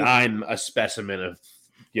 Not that I'm a specimen of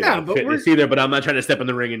fitness either, but I'm not trying to step in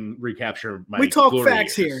the ring and recapture my. We talk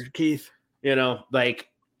facts here, Keith. You know, like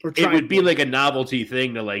it would be like a novelty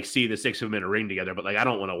thing to like see the six of them in a ring together, but like I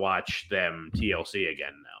don't want to watch them TLC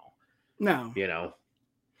again now. No, you know,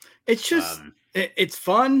 it's just it's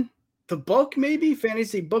fun. The book, maybe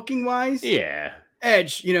fantasy booking wise. Yeah.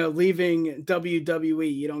 Edge, you know, leaving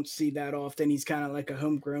WWE. You don't see that often. He's kind of like a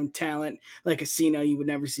homegrown talent, like a Cena. You would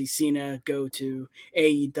never see Cena go to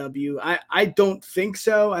AEW. I don't think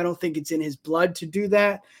so. I don't think it's in his blood to do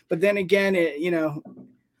that. But then again, you know,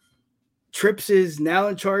 Trips is now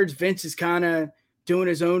in charge. Vince is kind of doing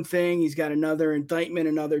his own thing. He's got another indictment,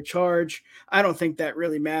 another charge. I don't think that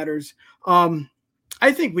really matters.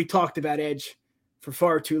 I think we talked about Edge for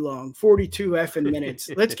far too long, 42 effing minutes.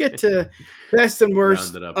 Let's get to best and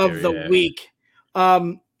worst of the week.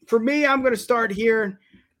 For me, I'm going to start here.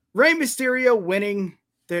 Rey Mysterio winning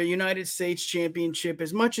the United States Championship.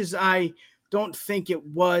 As much as I don't think it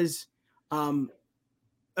was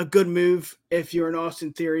a good move if you're an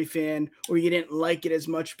Austin Theory fan or you didn't like it as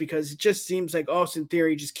much, because it just seems like Austin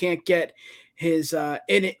Theory just can't get his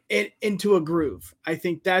into a groove. I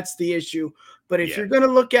think that's the issue. But if you're going to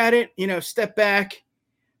look at it, you know, step back,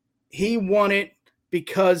 he won it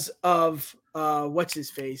because of what's his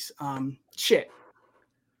face? Shit.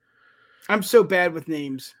 I'm so bad with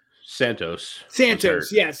names. Santos.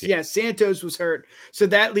 Yes. Santos was hurt. So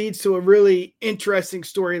that leads to a really interesting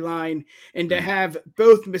storyline, and to have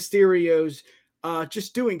both Mysterios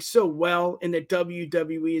just doing so well in the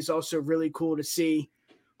WWE is also really cool to see.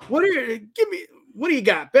 What do you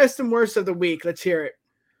got? Best and worst of the week. Let's hear it.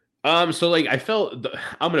 So like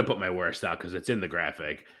I'm gonna put my worst out because it's in the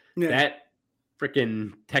graphic. That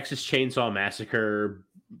freaking Texas Chainsaw Massacre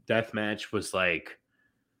death match was like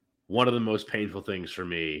one of the most painful things for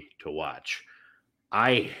me to watch.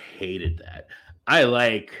 I hated that. I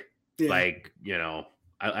like you know,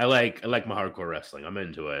 I like my hardcore wrestling. I'm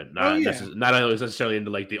into it. Not always necessarily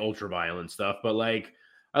into like the ultra violent stuff, but like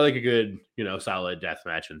I like a good, you know, solid death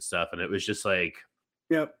match and stuff. And it was just like,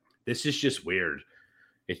 this is just weird.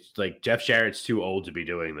 It's like Jeff Jarrett's too old to be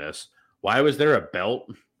doing this. Why was there a belt?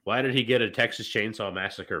 Why did he get a Texas Chainsaw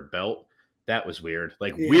Massacre belt? That was weird.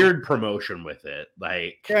 Like weird promotion with it.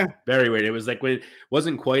 Like very weird. It was like when it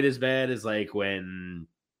wasn't quite as bad as like when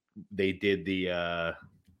they did the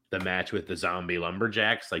match with the zombie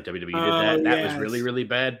lumberjacks. Like WWE did that. That was really, really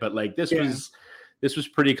bad. But like this was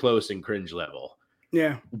pretty close in cringe level.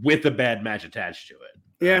 Yeah. With a bad match attached to it.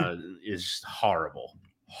 Yeah. Is just horrible.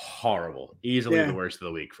 Horrible. Easily the worst of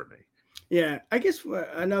the week for me. Yeah. I guess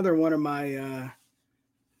another one of my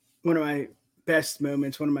best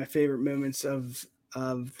moments, one of my favorite moments of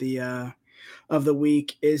the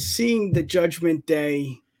week is seeing the Judgment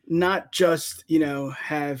Day not just, you know,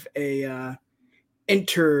 have a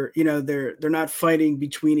they're not fighting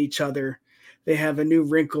between each other. They have a new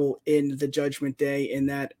wrinkle in the Judgment Day in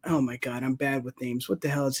that, oh my God, I'm bad with names. What the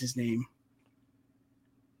hell is his name?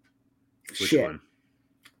 Which one?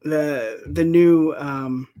 The new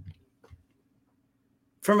from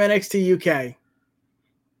NXT UK,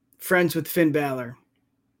 friends with Finn Balor.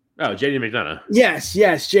 Oh, JD McDonough. Yes,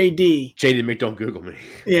 JD. JD Mc, don't Google me.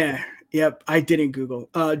 Yeah, yep. I didn't Google.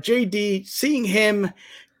 JD, seeing him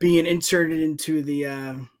being inserted into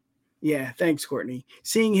the thanks, Courtney.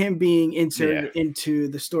 Seeing him being inserted into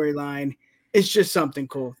the storyline is just something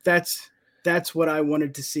cool. That's what I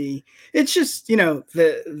wanted to see. It's just,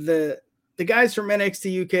 the guys from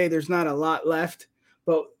NXT UK, there's not a lot left,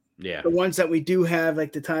 but the ones that we do have,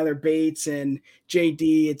 like the Tyler Bates and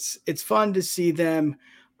JD, it's fun to see them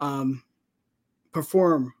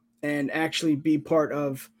perform and actually be part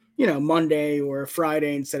of, Monday or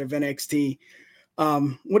Friday instead of NXT.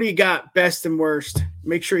 What do you got? Best and worst.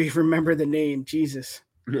 Make sure you remember the name. Jesus.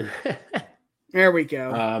 There we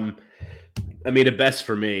go. The best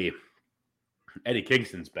for me, Eddie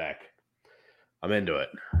Kingston's back. I'm into it.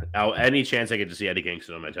 Now, any chance I get to see Eddie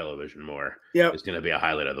Kingston on my television more is going to be a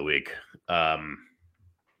highlight of the week.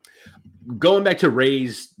 Going back to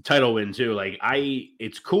Ray's title win too,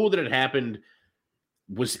 it's cool that it happened.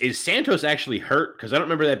 Is Santos actually hurt? Because I don't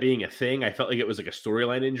remember that being a thing. I felt like it was like a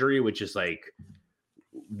storyline injury, which is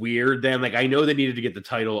weird. Then, I know they needed to get the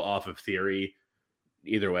title off of Theory.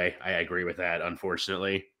 Either way, I agree with that.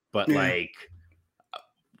 Unfortunately, but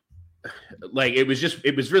it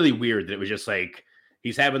was really weird that it was just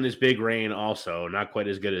he's having this big reign, also not quite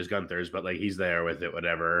as good as Gunther's, but he's there with it,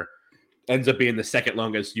 whatever. Ends up being the second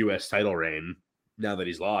longest U.S. title reign now that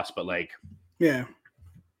he's lost. But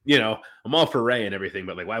I'm all for Ray and everything,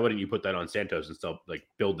 but why wouldn't you put that on Santos and still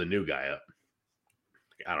build the new guy up?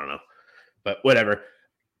 I don't know, but whatever.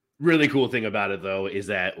 Really cool thing about it though is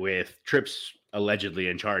that with Trips allegedly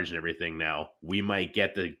in charge and everything now, we might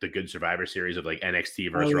get the good Survivor Series of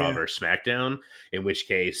NXT versus Raw versus SmackDown, in which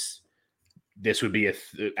case this would be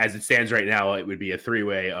as it stands right now, it would be a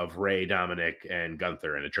 3-way of Ray, Dominic, and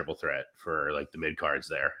Gunther in a triple threat for the mid cards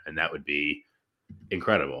there, and that would be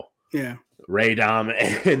incredible. Yeah, Ray, Dom,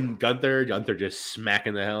 and Gunther just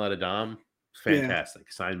smacking the hell out of Dom. Fantastic.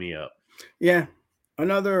 Yeah. Sign me up. Yeah.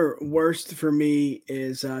 Another worst for me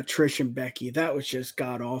is Trish and Becky. That was just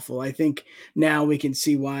god awful. I think now we can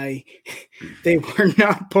see why they were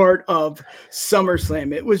not part of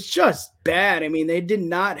SummerSlam. It was just bad. I mean, they did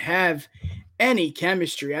not have any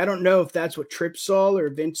chemistry. I don't know if that's what Tripp saw or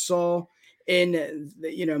Vince saw in,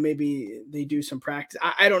 maybe they do some practice.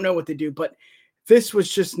 I don't know what they do, but this was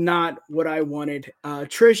just not what I wanted.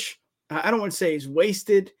 Trish, I don't want to say is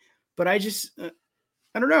wasted, but I just...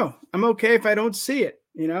 I don't know. I'm okay if I don't see it.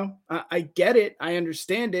 I get it. I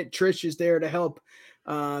understand it. Trish is there to help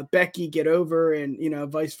Becky get over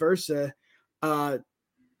and, vice versa. I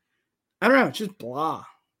don't know. It's just blah,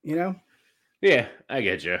 Yeah, I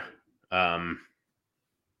get you. I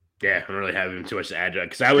don't really have even too much to add to it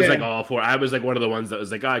because I was all for. I was one of the ones that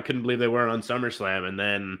was I couldn't believe they weren't on SummerSlam, and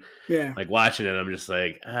then watching it, I'm just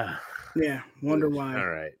wonder why. All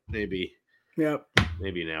right, maybe. Yep.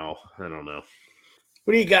 Maybe now. I don't know.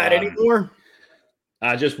 What do you got? Any more?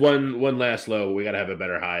 Just one last low. We got to have a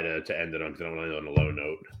better high to end it on because I don't want to end on a low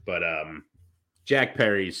note. But Jack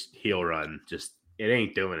Perry's heel run, just it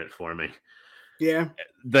ain't doing it for me. Yeah.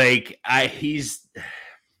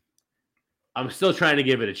 I'm still trying to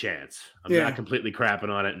give it a chance. I'm not completely crapping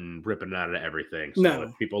on it and ripping out of everything. So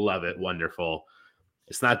if people love it, wonderful.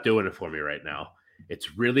 It's not doing it for me right now.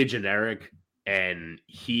 It's really generic. And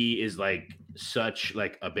he is such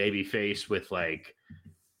a baby face with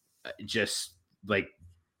just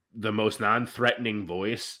the most non-threatening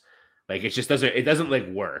voice. It just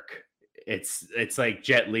doesn't work. It's like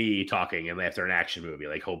Jet Li talking and after an action movie,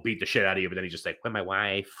 he'll beat the shit out of you, but then he's just with my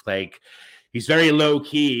wife. He's very low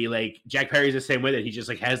key. Jack Perry's the same way that he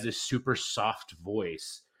just has this super soft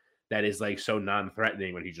voice that is so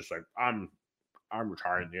non-threatening when he's just I'm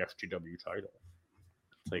retiring the FTW title.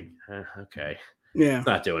 Okay. Yeah. It's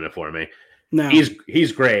not doing it for me. No.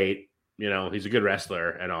 He's great. He's a good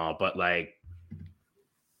wrestler and all, but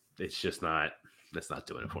it's just not, that's not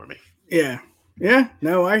doing it for me. Yeah. Yeah.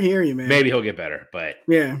 No, I hear you, man. Maybe he'll get better, but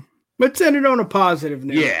yeah. Let's end it on a positive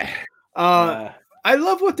note. Yeah. I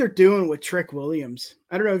love what they're doing with Trick Williams.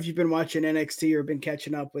 I don't know if you've been watching NXT or been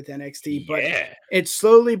catching up with NXT, but it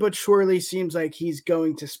slowly but surely seems like he's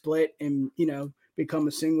going to split and, become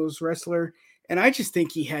a singles wrestler. And I just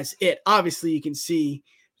think he has it. Obviously, you can see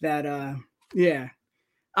that,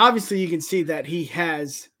 obviously you can see that he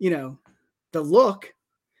has, the look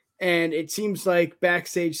And it seems like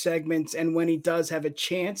backstage segments, and when he does have a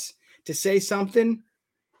chance to say something,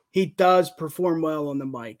 he does perform well on the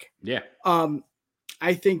mic. Yeah.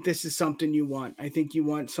 I think this is something you want. I think you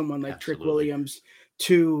want someone like Absolutely. Trick Williams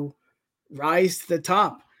to rise to the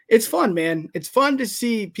top. It's fun, man. It's fun to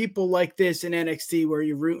see people like this in NXT where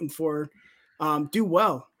you're rooting for do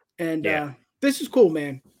well. And this is cool,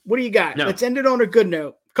 man. What do you got? No. Let's end it on a good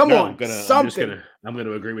note. Come on, something. I'm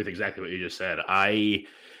gonna agree with exactly what you just said.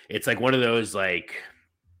 It's like one of those like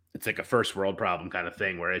it's like a first world problem kind of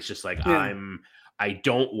thing where it's just like I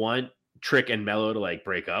don't want Trick and Mello to like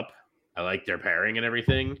break up. I like their pairing and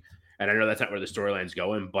everything. And I know that's not where the storyline's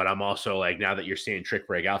going, but I'm also like, now that you're seeing Trick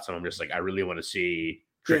break out, so I'm just like, I really want to see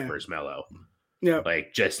Trick versus Mello. Yeah.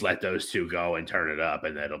 Like, just let those two go and turn it up,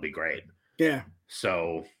 and that'll be great. Yeah.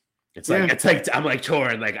 So it's like I'm like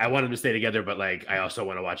torn. Like, I want them to stay together, but like, I also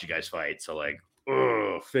want to watch you guys fight. So like,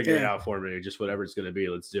 figure it out for me. Just whatever it's going to be.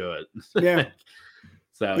 Let's do it. Yeah.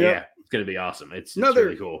 So it's going to be awesome. It's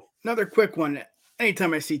really cool. Another quick one.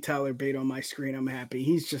 Anytime I see Tyler Bate on my screen, I'm happy.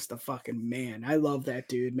 He's just a fucking man. I love that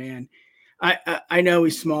dude, man. I know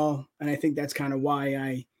he's small, and I think that's kind of why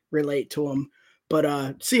I relate to him.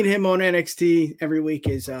 But seeing him on NXT every week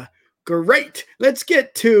is great. Let's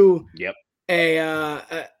get to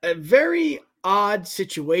a very odd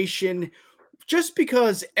situation. Just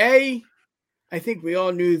because A, I think we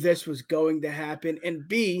all knew this was going to happen, and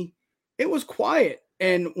B, it was quiet.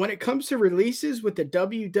 And when it comes to releases with the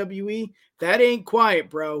WWE, that ain't quiet,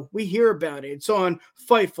 bro. We hear about it. It's on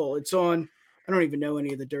Fightful. It's on, I don't even know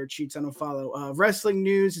any of the dirt sheets. I don't follow wrestling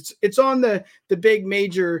news. It's on the big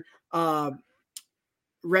major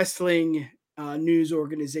wrestling news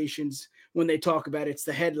organizations. When they talk about it, it's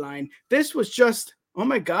the headline. This was just, oh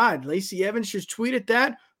my God, Lacey Evans just tweeted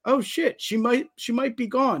that. Oh shit, she might be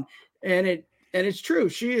gone. And it's true,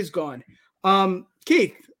 she is gone.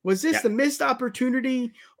 Keith, was this the missed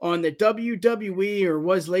opportunity on the WWE, or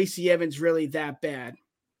was Lacey Evans really that bad?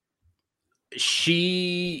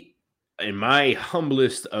 She, in my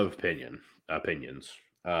humblest of opinions,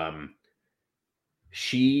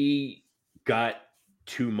 she got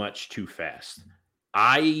too much too fast.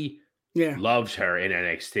 I loved her in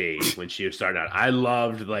NXT when she was starting out. I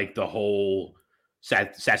loved like the whole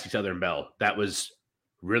Sassy Southern Belle. That was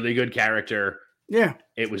really good character. Yeah,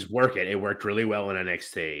 it was working. It worked really well in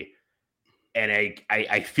NXT, and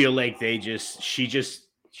I feel like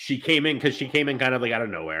she came in because she came in kind of like out of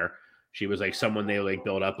nowhere. She was like someone they like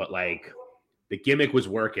built up, but like the gimmick was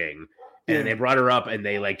working, and they brought her up and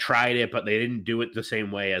they like tried it, but they didn't do it the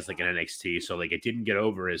same way as like an NXT. So like it didn't get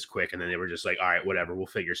over as quick, and then they were just like, all right, whatever, we'll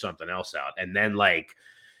figure something else out. And then like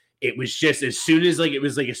it was just as soon as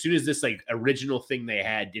this like original thing they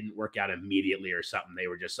had didn't work out immediately or something, they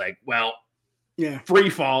were just like, well. Free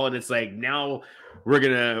fall, and it's like now we're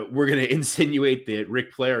gonna insinuate that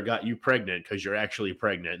Ric Flair got you pregnant because you're actually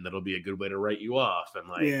pregnant, and that'll be a good way to write you off. And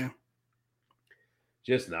like,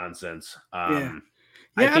 just nonsense. I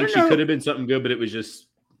think she could have been something good, but it was just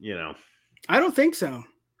I don't think so.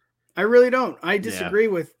 I really don't. I disagree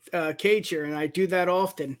with Cage here, and I do that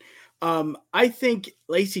often. I think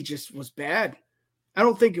Lacey just was bad. I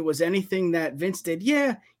don't think it was anything that Vince did.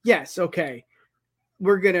 Yes, okay.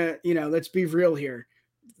 We're going to, let's be real here.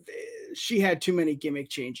 She had too many gimmick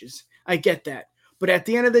changes. I get that. But at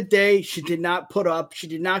the end of the day, she did not put up. She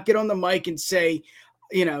did not get on the mic and say,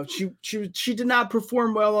 she did not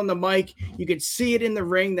perform well on the mic. You could see it in the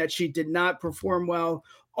ring that she did not perform well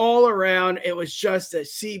all around. It was just a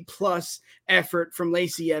C+ effort from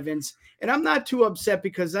Lacey Evans. And I'm not too upset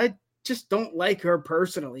because I just don't like her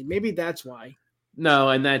personally. Maybe that's why. No,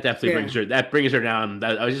 and that definitely brings her down.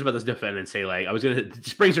 I was just about to defend and say like it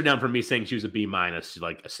just brings her down from me saying she was a B-,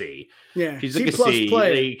 like a C. Yeah, she's like C+ a C.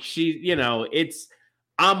 play. Like she,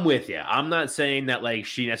 I'm with you. I'm not saying that like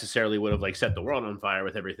she necessarily would have like set the world on fire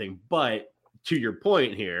with everything, but to your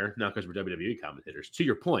point here, not because we're WWE commentators. To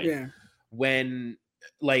your point, when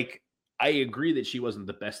like I agree that she wasn't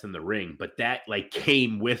the best in the ring, but that like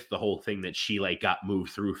came with the whole thing that she like got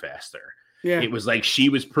moved through faster. Yeah, it was like she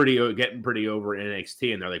was getting pretty over in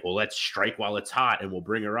NXT, and they're like, well, let's strike while it's hot, and we'll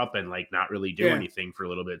bring her up and like not really do anything for a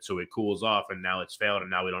little bit so it cools off, and now it's failed, and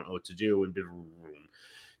now we don't know what to do, and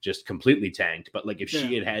just completely tanked. But like if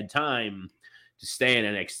she had time to stay in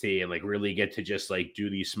NXT and like really get to just like do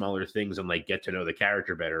these smaller things and like get to know the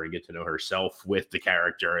character better and get to know herself with the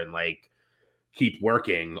character and like keep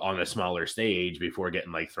working on a smaller stage before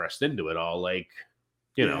getting like thrust into it all, like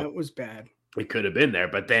it was bad. it could have been there,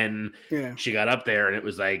 but then Yeah. she got up there and it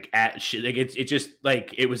was like it just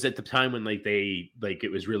like it was at the time when like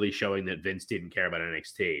it was really showing that Vince didn't care about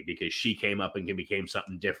NXT because she came up and became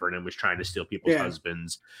something different and was trying to steal people's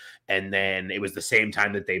husbands. And then it was the same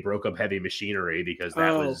time that they broke up Heavy Machinery because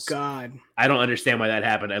that was God. I don't understand why that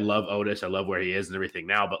happened. I love Otis. I love where he is and everything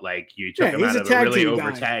now, but like you took him out of a really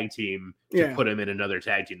over tag team to put him in another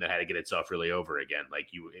tag team that had to get itself really over again. Like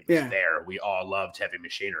it was there. We all loved Heavy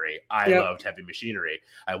Machinery. I loved Heavy Machinery.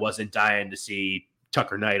 I wasn't dying to see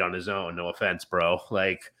Tucker Knight on his own. No offense, bro.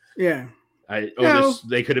 Like, Otis,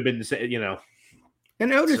 they could have been the same, you know.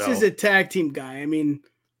 And Otis is a tag team guy. I mean,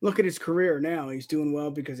 look at his career now. He's doing well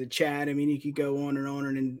because of Chad. I mean, you could go on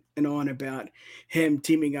and on about him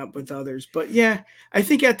teaming up with others. But yeah, I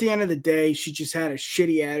think at the end of the day, she just had a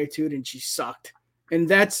shitty attitude and she sucked.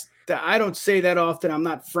 And I don't say that often. I'm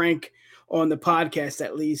not frank on the podcast,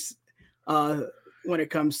 at least, when it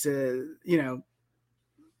comes to,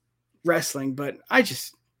 wrestling. But I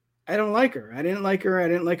don't like her. I didn't like her. I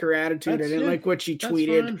didn't like her attitude. I didn't like what she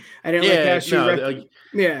tweeted. I didn't like how she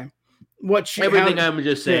everything I'm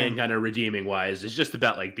just saying kind of redeeming wise is just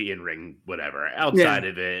about like the in-ring whatever. Outside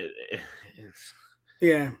of it,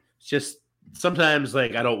 it's just sometimes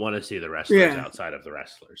like I don't want to see the wrestlers outside of the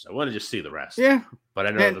wrestlers. I want to just see the wrestlers. But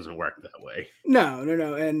I know it doesn't work that way. No.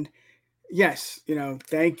 And yes,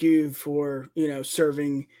 thank you for,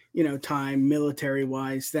 serving, time military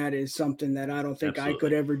wise. That is something that I don't think I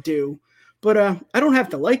could ever do. But I don't have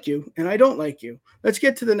to like you, and I don't like you. Let's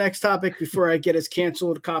get to the next topic before I get us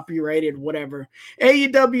canceled, copyrighted, whatever.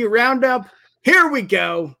 AEW Roundup. Here we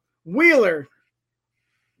go. Wheeler.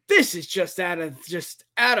 This is just out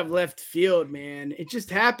of left field, man. It just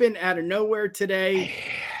happened out of nowhere today.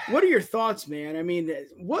 What are your thoughts, man? I mean,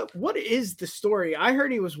 what is the story? I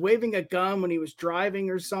heard he was waving a gun when he was driving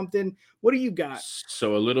or something. What do you got?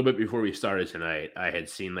 So a little bit before we started tonight, I had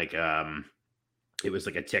seen like it was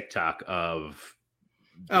like a TikTok of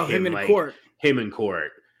him in court. Him in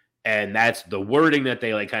court. And that's the wording that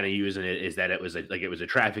they like kind of use in it is that it was a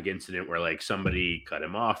traffic incident where like somebody cut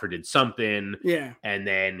him off or did something. Yeah. And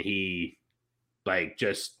then he like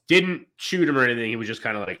just didn't shoot him or anything. He was just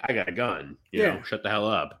kind of like, I got a gun, you know, shut the hell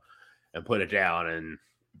up and put it down. And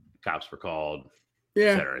cops were called,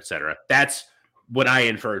 et cetera, et cetera. That's what I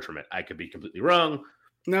inferred from it. I could be completely wrong.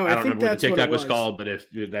 No, I don't remember what the TikTok was called, but if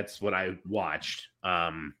that's what I watched.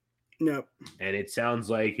 Nope. And it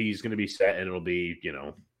sounds like he's going to be set and it'll be,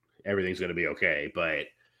 everything's going to be okay. But,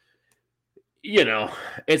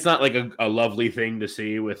 it's not like a lovely thing to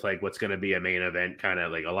see with like what's going to be a main event, kind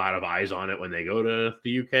of like a lot of eyes on it when they go to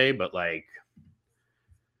the UK. But like,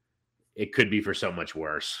 it could be for so much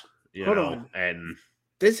worse, Hold on. And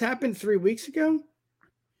this happened 3 weeks ago?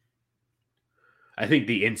 I think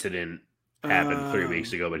the incident happened 3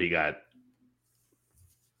 weeks ago, but he got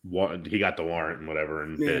the warrant and whatever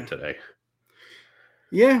and did it today.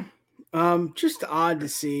 Yeah. Just odd to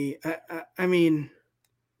see. I mean,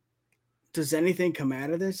 does anything come out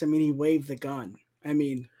of this? I mean, he waved the gun. I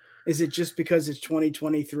mean, is it just because it's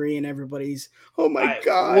 2023 and everybody's, oh my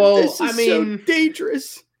God, this is so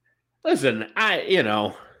dangerous. Listen,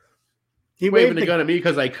 he waving the gun at me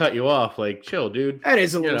because I cut you off. Like, chill, dude. That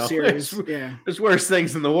is a little serious. There's worse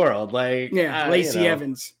things in the world. Like, Lacey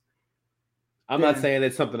Evans. I'm not saying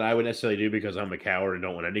it's something I would necessarily do because I'm a coward and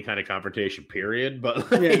don't want any kind of confrontation, period. But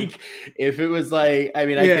like, if it was like, I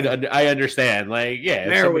mean, I understand. Like,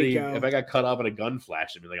 if I got cut off and a gun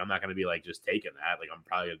flashed, I'd be like, I'm not going to be like just taking that. Like, I'm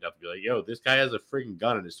probably going to definitely be like, yo, this guy has a freaking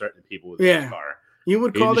gun and is starting people with his car. You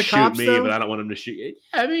would call the cops, shoot me, but I don't want him to shoot.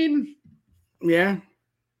 I mean,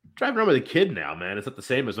 driving around with a kid now, man. It's not the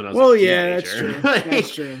same as when I was a teenager. That's true. Like,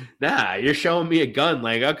 that's true. Nah, you're showing me a gun.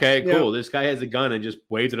 Like, okay, cool. This guy has a gun and just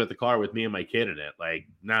waved it at the car with me and my kid in it. Like,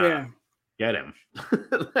 nah, get him.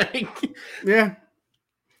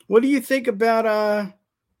 What do you think about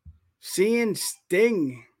seeing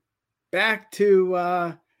Sting back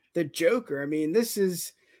to the Joker? I mean, this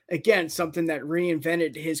is, again, something that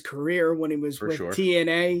reinvented his career when he was with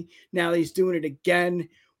TNA. Now he's doing it again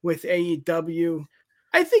with AEW.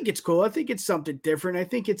 I think it's cool. I think it's something different. I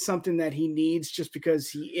think it's something that he needs just because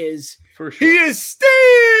he is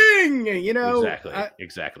Sting,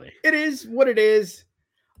 Exactly. It is what it is.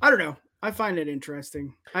 I don't know. I find it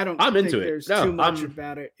interesting. I'm into it. There's too much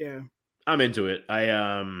about it. Yeah. I'm into it.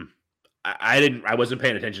 I wasn't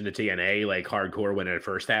paying attention to TNA like hardcore when it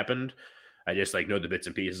first happened. I just like know the bits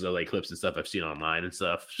and pieces of like clips and stuff I've seen online and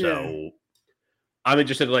stuff. So I'm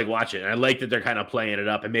interested to like watch it. And I like that they're kind of playing it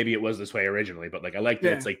up, and maybe it was this way originally, but like I like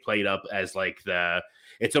that it's like played up as like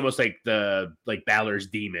it's almost like the Balor's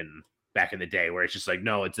demon back in the day, where it's just like,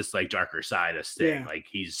 no, it's this like darker side of Sting. Like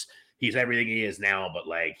his he's everything he is now, but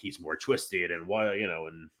like he's more twisted and what,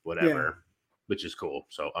 and whatever, which is cool.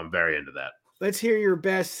 So I'm very into that. Let's hear your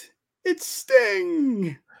best. It's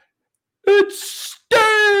Sting. It's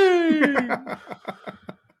Sting.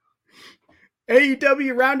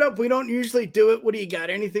 AEW Roundup. We don't usually do it. What do you got?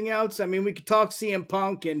 Anything else? I mean, we could talk CM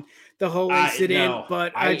Punk and the whole incident, no.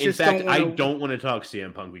 but I don't want to talk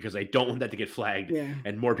CM Punk because I don't want that to get flagged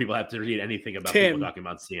and more people have to read anything about people talking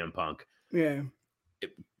about CM Punk. Yeah.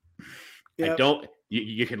 I don't.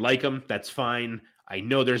 You can like him. That's fine. I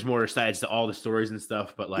know there's more sides to all the stories and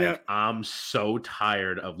stuff, but like I'm so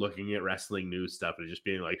tired of looking at wrestling news stuff and just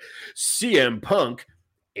being like, CM Punk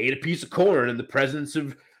ate a piece of corn in the presence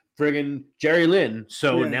of friggin' Jerry Lynn,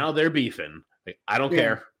 so now they're beefing. Like, I don't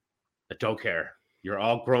care. I don't care. You're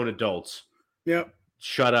all grown adults. Yep.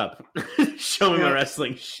 Shut up. Show me my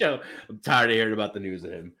wrestling show. I'm tired of hearing about the news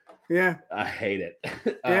of him. Yeah. I hate it.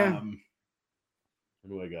 Yeah. What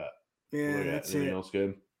do I got? Yeah, that's anything else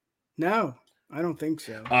good? No, I don't think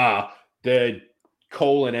so. The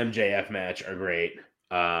Cole and MJF match are great.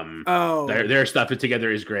 Their stuff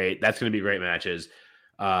together is great. That's going to be great matches.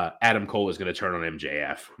 Adam Cole is going to turn on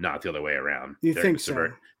MJF, not the other way around. You think so?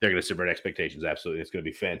 They're going to subvert expectations. Absolutely. It's going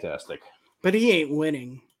to be fantastic. But he ain't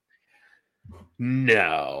winning.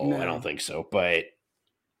 No, I don't think so. But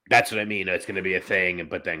that's what I mean. It's going to be a thing.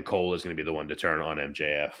 But then Cole is going to be the one to turn on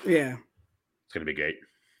MJF. Yeah. It's going to be great.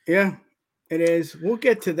 Yeah, it is. We'll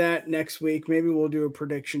get to that next week. Maybe we'll do a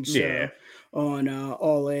prediction show on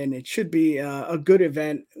All In. It should be a good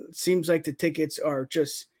event. It seems like the tickets are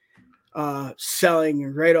just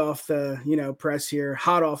selling right off the press here,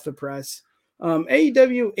 hot off the press.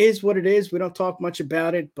 AEW is what it is. We don't talk much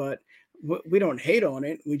about it, but we don't hate on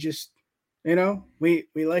it. We just we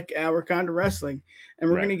like our kind of wrestling, and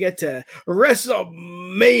we're going to get to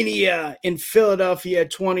WrestleMania in Philadelphia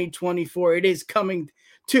 2024. It is coming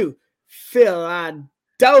to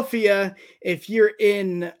Philadelphia. If you're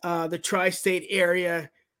in the tri-state area,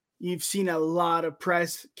 you've seen a lot of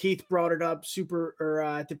press. Keith brought it up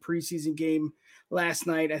at the preseason game last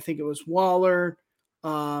night. I think it was Waller.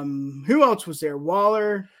 Who else was there?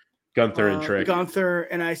 Waller, Gunther, and Trick. Gunther,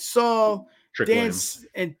 and I saw Dan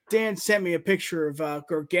sent me a picture of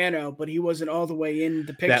Gargano, but he wasn't all the way in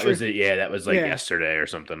the picture. That was it. Yeah, that was yesterday or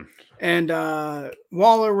something. And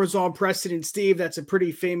Waller was on Preston and Steve. That's a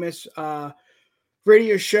pretty famous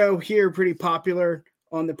radio show here, pretty popular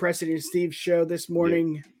on the Preston and Steve show this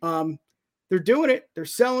morning. They're doing it. They're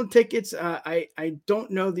selling tickets. I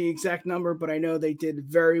don't know the exact number, but I know they did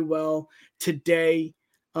very well today.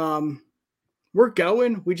 We're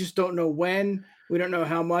going. We just don't know when. We don't know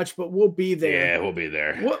how much, but we'll be there. Yeah, we'll be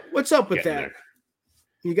there. What's up with that? There.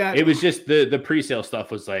 You got it. Was just the pre-sale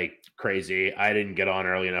stuff was like crazy. I didn't get on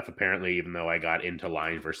early enough, apparently, even though I got into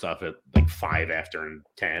line for stuff at like 5 after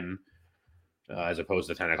 10, as opposed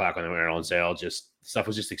to 10 o'clock when they were on sale. Just stuff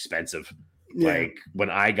was just expensive. Yeah. Like when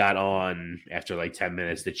I got on after like 10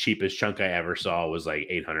 minutes, the cheapest chunk I ever saw was like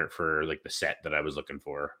 $800 for like the set that I was looking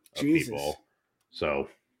for of people. So.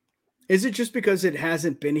 Is it just because it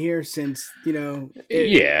hasn't been here since, Ellen,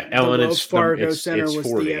 the Wells Fargo Center was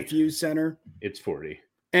 40. the FU Center? It's 40.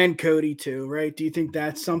 And Cody too, right? Do you think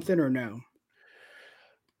that's something or no?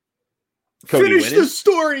 Cody Finish winning? The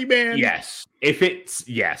story, man. Yes.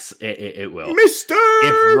 It will. Mister!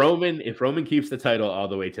 If Roman keeps the title all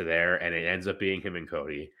the way to there and it ends up being him and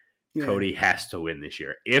Cody, Cody has to win this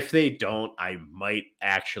year. If they don't, I might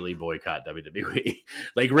actually boycott WWE.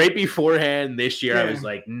 Like right beforehand this year, I was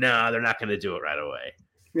like, nah, they're not going to do it right away.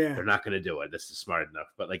 Yeah. They're not going to do it. This is smart enough.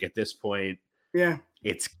 But like at this point,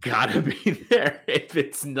 it's got to be there. If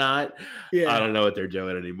it's not, I don't know what they're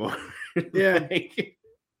doing anymore.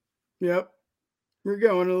 Yep. We're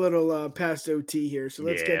going a little past OT here. So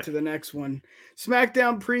let's get to the next one.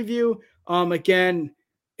 SmackDown preview. Again,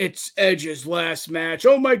 it's Edge's last match.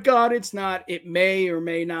 Oh my God, it's not. It may or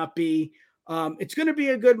may not be. It's going to be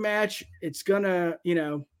a good match. It's going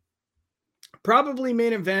to, probably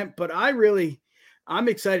main event, but I'm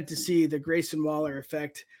excited to see the Grayson Waller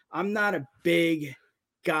effect. I'm not a big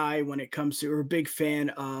guy when it comes to, or a big fan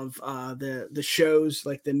of the shows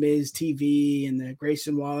like the Miz TV and the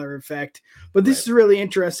Grayson Waller effect. But this is really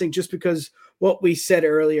interesting just because what we said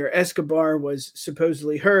earlier, Escobar was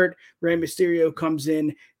supposedly hurt. Rey Mysterio comes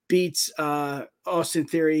in, beats Austin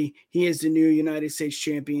Theory. He is the new United States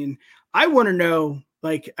champion. I want to know,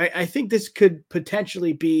 I think this could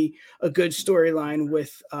potentially be a good storyline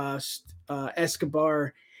with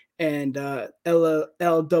Escobar and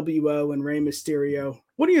LWO and Rey Mysterio.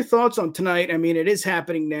 What are your thoughts on tonight? I mean, it is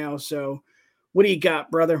happening now. So what do you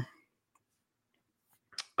got, brother?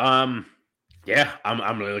 Yeah,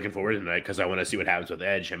 I'm really looking forward to tonight because I want to see what happens with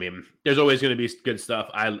Edge. I mean, there's always going to be good stuff.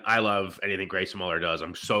 I love anything Grayson Waller does.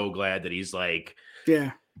 I'm so glad that he's like,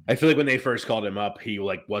 yeah. I feel like when they first called him up, he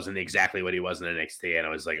like wasn't exactly what he was in NXT, and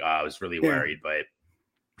I was like, oh, I was really worried, but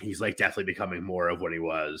he's like definitely becoming more of what he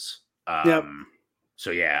was.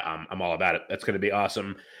 So yeah, I'm all about it. That's going to be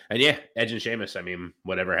awesome. And yeah, Edge and Sheamus. I mean,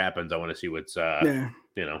 whatever happens, I want to see what's it's going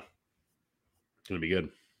to be good.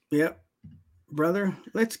 Yep. Brother,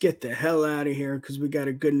 let's get the hell out of here because we got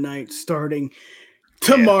a good night starting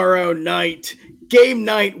tomorrow night. Game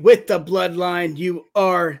night with the Bloodline. You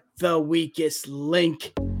are the weakest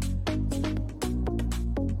link.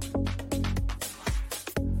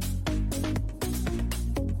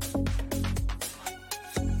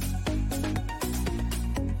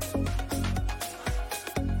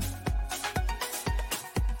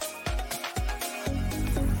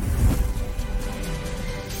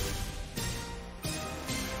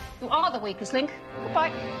 The weakest link.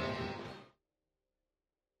 Goodbye.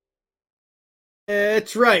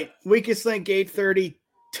 That's right. Weakest link 8:30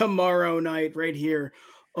 tomorrow night right here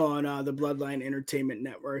on the Bloodline Entertainment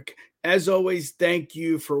Network. As always, thank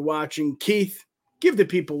you for watching. Keith, give the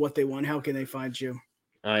people what they want. How can they find you?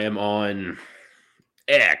 I am on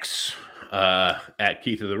X at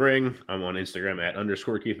Keith of the Ring. I'm on Instagram at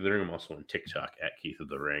 _Keith of the Ring. I'm also on TikTok at Keith of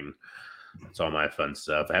the Ring. That's all my fun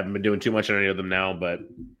stuff. I haven't been doing too much on any of them now, but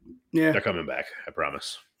they're coming back. I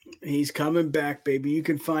promise. He's coming back, baby. You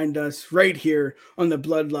can find us right here on the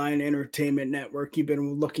Bloodline Entertainment Network. You've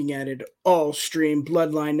been looking at it all stream,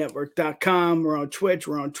 bloodlinenetwork.com. We're on Twitch.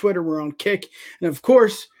 We're on Twitter. We're on Kick. And, of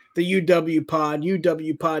course, the UW Pod,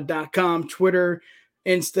 uwpod.com, Twitter,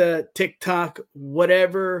 Insta, TikTok,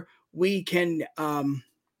 whatever we can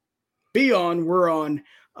be on, we're on.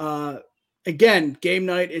 Again, game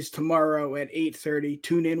night is tomorrow at 8:30.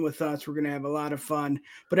 Tune in with us. We're going to have a lot of fun.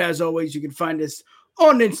 But as always, you can find us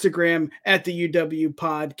on Instagram at the UW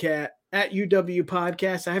Podcast. At UW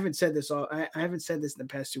Podcast. I haven't said this I haven't said this in the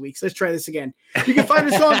past 2 weeks. Let's try this again. You can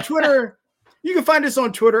find us on Twitter. You can find us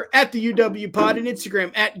on Twitter at the UW Pod and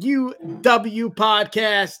Instagram at UW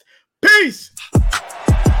Podcast. Peace.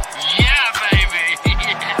 Yeah, baby. And here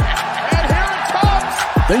it comes.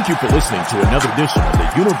 Thank you for listening to another edition of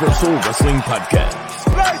the Universal Wrestling Podcast.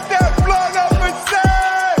 Like that blood up and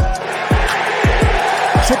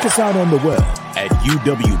say. Check us out on the web at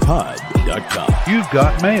uwpod.com. You've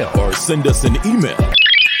got mail. Or send us an email.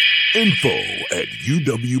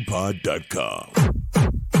 info@uwpod.com.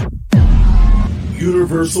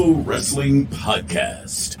 Universal Wrestling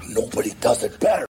Podcast. Nobody does it better.